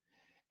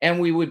 And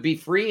we would be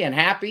free and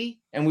happy,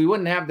 and we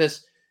wouldn't have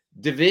this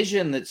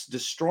division that's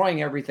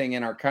destroying everything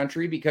in our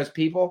country, because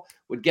people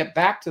would get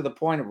back to the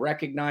point of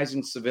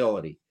recognizing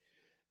civility,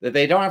 that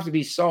they don't have to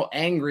be so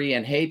angry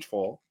and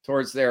hateful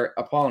towards their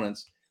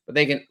opponents, but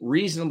they can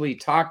reasonably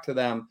talk to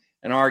them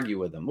and argue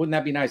with them. Wouldn't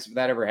that be nice if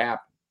that ever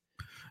happened?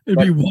 It'd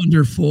be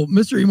wonderful.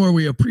 Mr. Emord,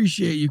 we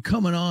appreciate you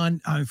coming on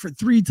for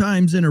 3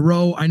 times in a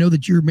row. I know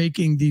that you're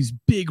making these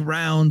big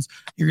rounds.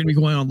 You're going to be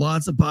going on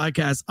lots of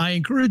podcasts. I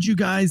encourage you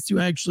guys to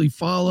actually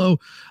follow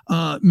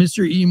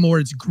Mr.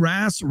 Emord's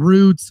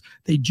Grassroots.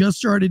 They just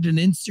started an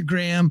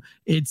Instagram.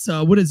 It's,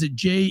 what is it?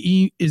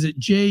 Is it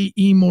J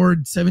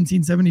Emord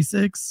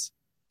 1776?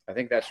 I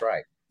think that's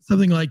right.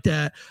 Something like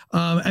that.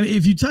 I mean,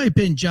 if you type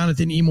in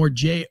Jonathan Emord,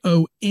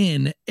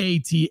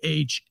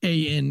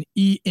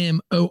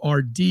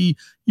 JONATHANEMORD,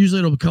 usually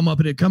it'll come up,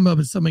 and it come up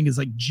as something as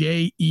like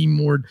J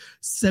Emord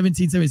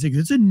 1776.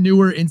 It's a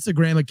newer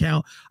Instagram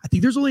account. I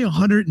think there's only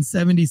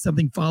 170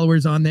 something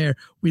followers on there.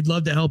 We'd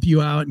love to help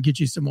you out and get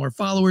you some more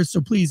followers.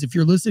 So please, if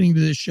you're listening to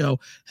this show,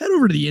 head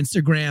over to the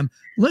Instagram.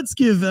 Let's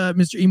give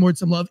Mr. Emord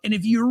some love. And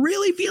if you're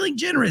really feeling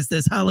generous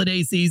this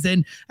holiday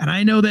season, and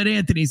I know that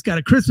Anthony's got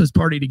a Christmas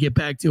party to get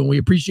back to, and we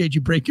appreciate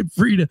you breaking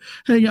free to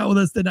hang out with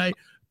us tonight,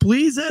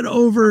 please head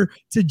over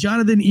to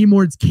Jonathan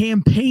Emord's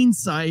campaign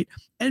site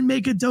and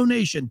make a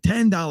donation.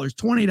 $10,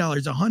 $20,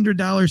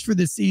 $100 for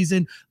this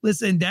season.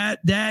 Listen,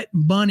 that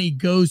money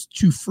goes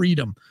to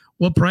freedom.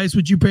 What price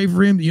would you pay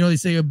for him? You know, they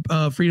say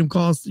freedom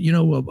costs,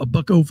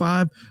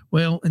 $1.05.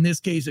 Well, in this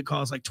case, it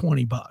costs like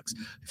 $20.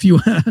 If you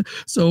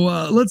so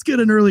let's get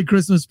an early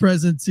Christmas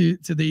present to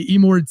the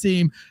Emord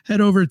team.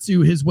 Head over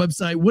to his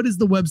website. What is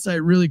the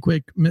website, really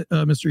quick,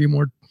 Mr.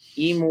 Emord?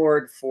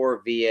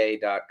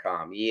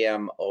 Emord4va.com.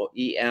 EM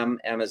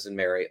as in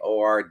Mary,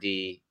 ORD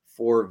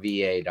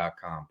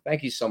 4va.com.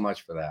 Thank you so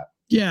much for that.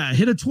 Yeah,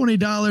 hit a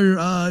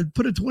 $20,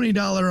 put a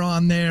 $20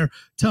 on there.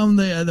 Tell them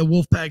the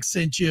Wolfpack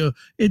sent you.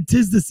 It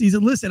is the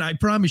season. Listen, I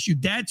promise you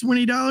that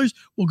 $20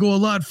 will go a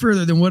lot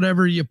further than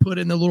whatever you put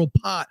in the little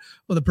pot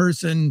for the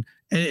person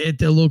at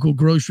the local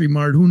grocery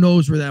mart. Who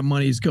knows where that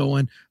money's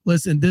going?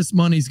 Listen, this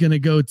money's going to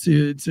go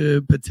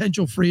to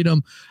potential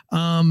freedom.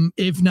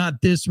 If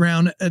not this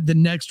round, the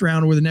next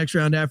round, or the next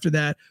round after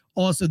that.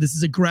 Also, this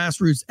is a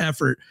grassroots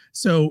effort.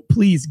 So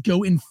please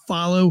go and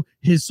follow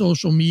his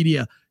social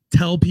media.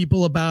 Tell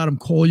people about him.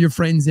 Call your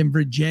friends in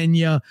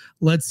Virginia.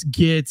 Let's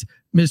get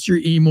Mr.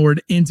 Emord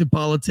into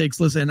politics.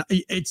 Listen,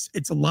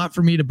 it's a lot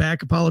for me to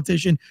back a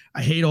politician.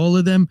 I hate all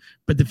of them,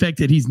 but the fact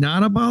that he's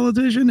not a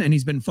politician and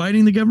he's been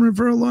fighting the government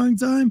for a long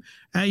time,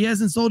 he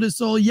hasn't sold his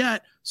soul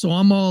yet. So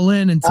I'm all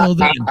in until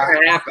then. Ain't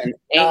gonna happen.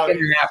 No,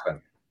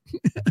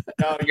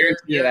 you're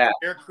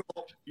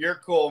cool. You're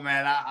cool,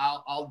 man.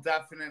 I'll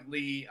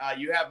definitely.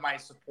 You have my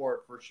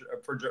support for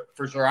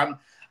sure.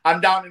 I'm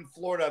down in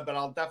Florida, but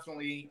I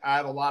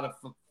have a lot of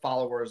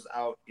followers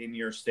out in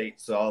your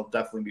state, so I'll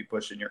definitely be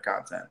pushing your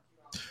content.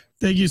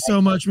 Thank you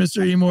so much,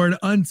 Mr. Emord.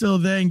 Until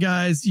then,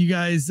 guys, you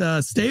guys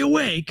stay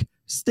awake,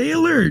 stay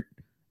alert,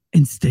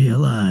 and stay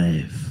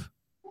alive.